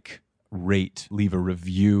 rate, leave a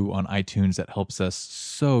review on iTunes. That helps us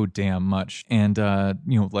so damn much. And,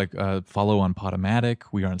 follow on Podomatic.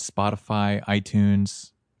 We are on Spotify,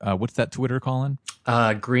 iTunes. What's that Twitter, Colin?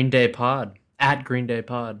 Green Day Pod, @ Green Day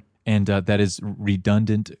Pod. And that is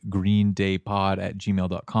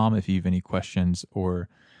redundantgreendaypod@gmail.com if you have any questions or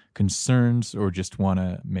concerns or just want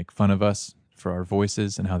to make fun of us for our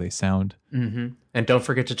voices and how they sound. Mm-hmm. And don't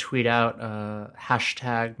forget to tweet out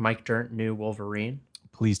hashtag Mike Dirnt New Wolverine.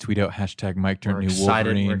 Please tweet out hashtag Mike Dirnt New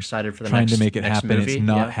Wolverine. We're excited for the trying next, to make it happen. Movie. It's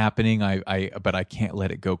not happening. But I can't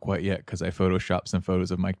let it go quite yet because I photoshopped some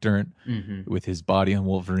photos of Mike Dirnt with his body on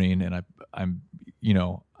Wolverine, and I'm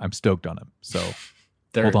stoked on him. So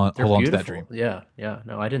hold on to that dream. Yeah.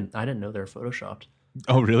 No, I didn't know they were photoshopped.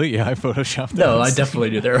 Oh, really? Yeah, I photoshopped them. No, I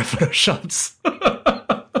definitely knew they were photoshopped.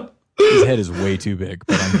 His head is way too big,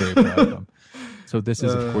 but I'm very proud of him. So this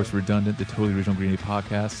is, of course, Redundant, the totally original Green Day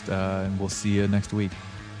podcast, and we'll see you next week.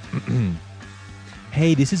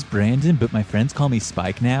 Hey, this is Brandon, but my friends call me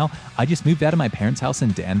Spike now. I just moved out of my parents' house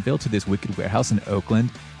in Danville to this wicked warehouse in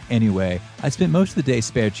Oakland. Anyway, I spent most of the day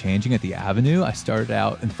spare changing at the Avenue. I started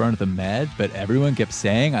out in front of the Med, but everyone kept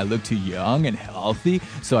saying I looked too young and healthy,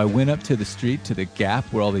 so I went up to the street to the Gap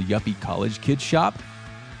where all the yuppie college kids shop.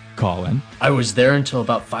 Colin. I was there until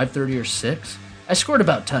about 5:30 or 6. I scored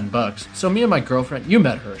about $10, so me and my girlfriend, you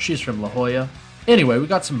met her, she's from La Jolla. Anyway, we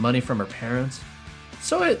got some money from her parents.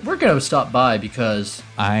 So we're going to stop by because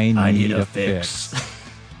I need a fix.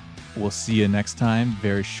 We'll see you next time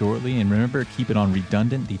very shortly. And remember, keep it on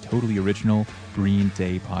Redundant, the totally original Green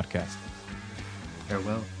Day podcast.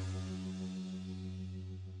 Farewell.